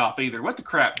Bischoff either. What the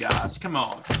crap, guys? Come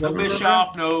on. No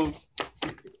Bischoff, no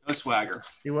Swagger.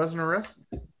 He wasn't a wrestler.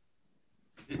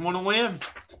 Didn't want to win.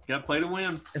 Got to play to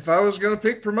win. If I was going to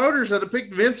pick promoters, I'd have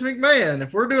picked Vince McMahon.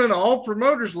 If we're doing an all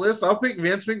promoters list, I'll pick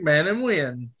Vince McMahon and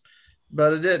win.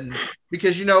 But I didn't.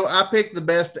 Because, you know, I picked the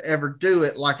best to ever do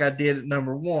it like I did at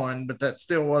number one, but that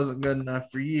still wasn't good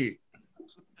enough for you.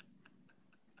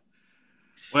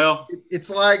 Well, it's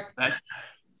like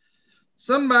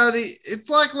it's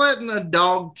like letting a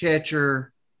dog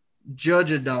catcher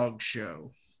judge a dog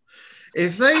show.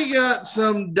 If they got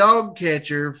some dog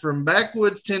catcher from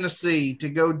backwoods Tennessee to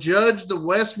go judge the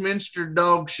Westminster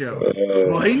Dog Show,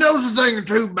 well, he knows a thing or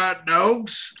two about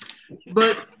dogs,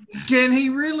 but can he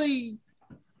really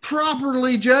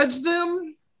properly judge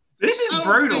them? This is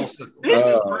brutal. So. This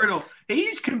is brutal.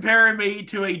 He's comparing me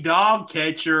to a dog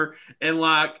catcher in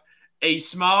like a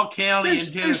small county in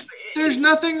Tennessee. There's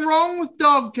nothing wrong with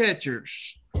dog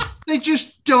catchers. They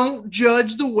just don't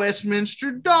judge the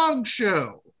Westminster Dog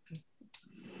Show.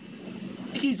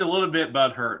 He's a little bit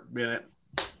butthurt, Bennett.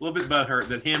 A little bit butthurt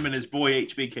that him and his boy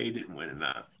HBK didn't win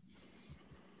tonight.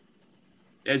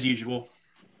 As usual.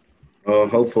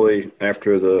 Hopefully,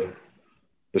 after the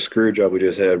screw job we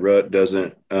just had, Rut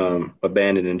doesn't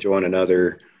abandon and join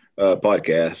another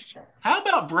podcast. How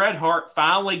about Bret Hart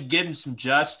finally giving some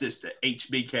justice to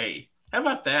HBK? How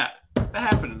about that? That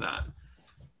happened tonight.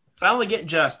 Finally getting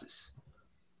justice.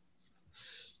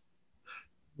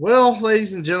 Well,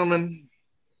 ladies and gentlemen,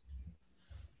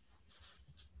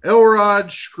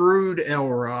 Elrod screwed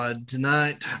Elrod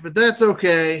tonight, but that's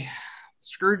okay.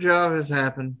 Screw job has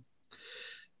happened.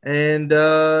 And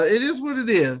it is what it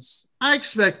is. I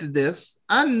expected this.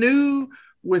 I knew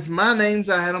with my names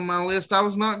I had on my list, I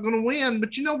was not going to win.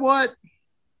 But you know what?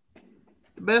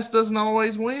 The best doesn't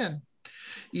always win.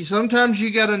 Sometimes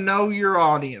you got to know your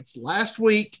audience. Last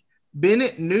week,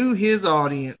 Bennett knew his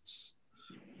audience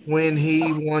when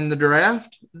he won the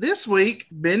draft. This week,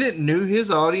 Bennett knew his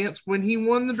audience when he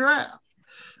won the draft.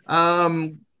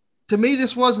 To me,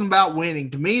 this wasn't about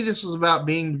winning. To me, this was about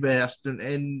being the best.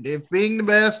 And if being the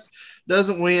best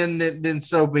doesn't win, then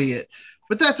so be it.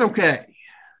 But that's okay.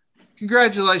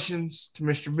 Congratulations to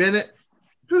Mr. Bennett,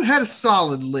 who had a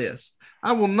solid list.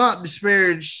 I will not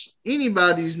disparage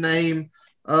anybody's name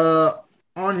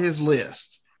on his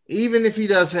list, even if he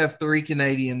does have 3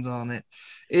 Canadians on it.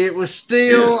 It was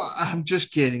still, I'm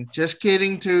just kidding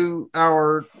to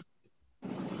our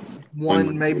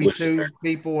one, maybe 2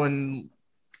 people in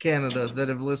Canada that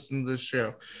have listened to this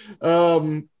show.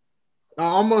 I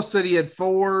almost said he had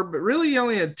 4, but really he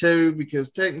only had 2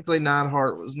 because technically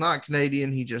Neidhart was not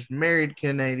Canadian. He just married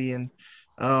Canadian,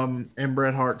 and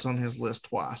Bret Hart's on his list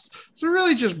twice. So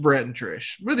really just Bret and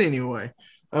Trish. But anyway,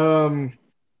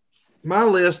 my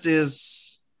list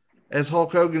is, as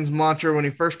Hulk Hogan's mantra when he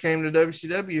first came to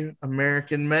WCW,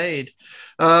 American made.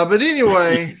 But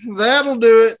anyway, that'll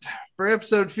do it for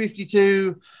episode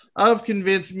 52 of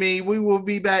Convince Me. We will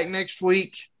be back next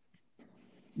week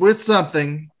with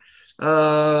something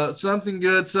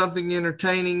good, something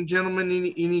entertaining. Gentlemen,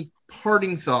 any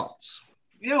parting thoughts?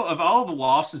 You know, of all the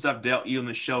losses I've dealt you in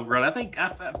the show, Grant, I think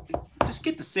I just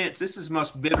get the sense this is the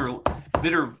most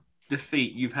bitter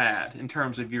defeat you've had in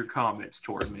terms of your comments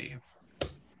toward me.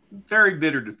 Very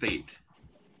bitter defeat.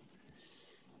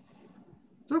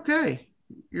 It's okay.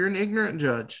 You're an ignorant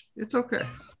judge. It's okay.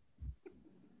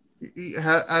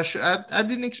 I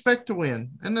didn't expect to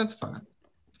win, and that's fine.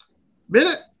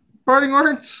 Bennett, parting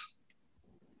words?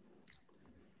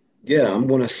 Yeah, I'm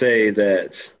going to say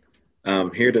that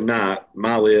here tonight,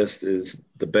 my list is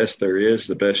the best there is,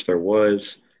 the best there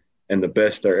was, and the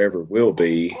best there ever will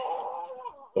be.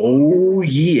 Oh,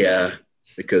 yeah.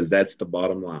 because that's the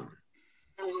bottom line.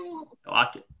 I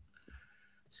like it.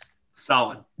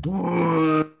 Solid.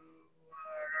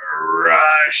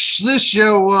 Rush. This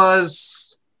show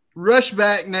was Rush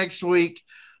back next week.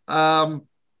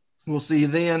 We'll see you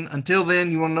then. Until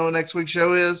then, you want to know what next week's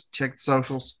show is? Check the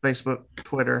socials, Facebook,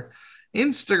 Twitter,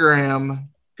 Instagram.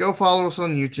 Go follow us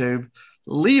on YouTube.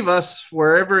 Leave us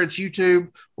wherever it's YouTube,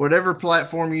 whatever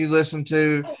platform you listen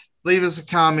to. Leave us a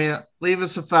comment. Leave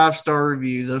us a 5-star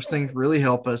review. Those things really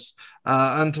help us.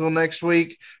 Until next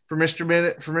week, for Mr.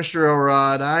 Bennett, for Mr.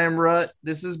 Elrod, I am Rut.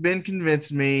 This has been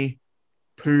Convince Me.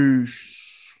 Peace.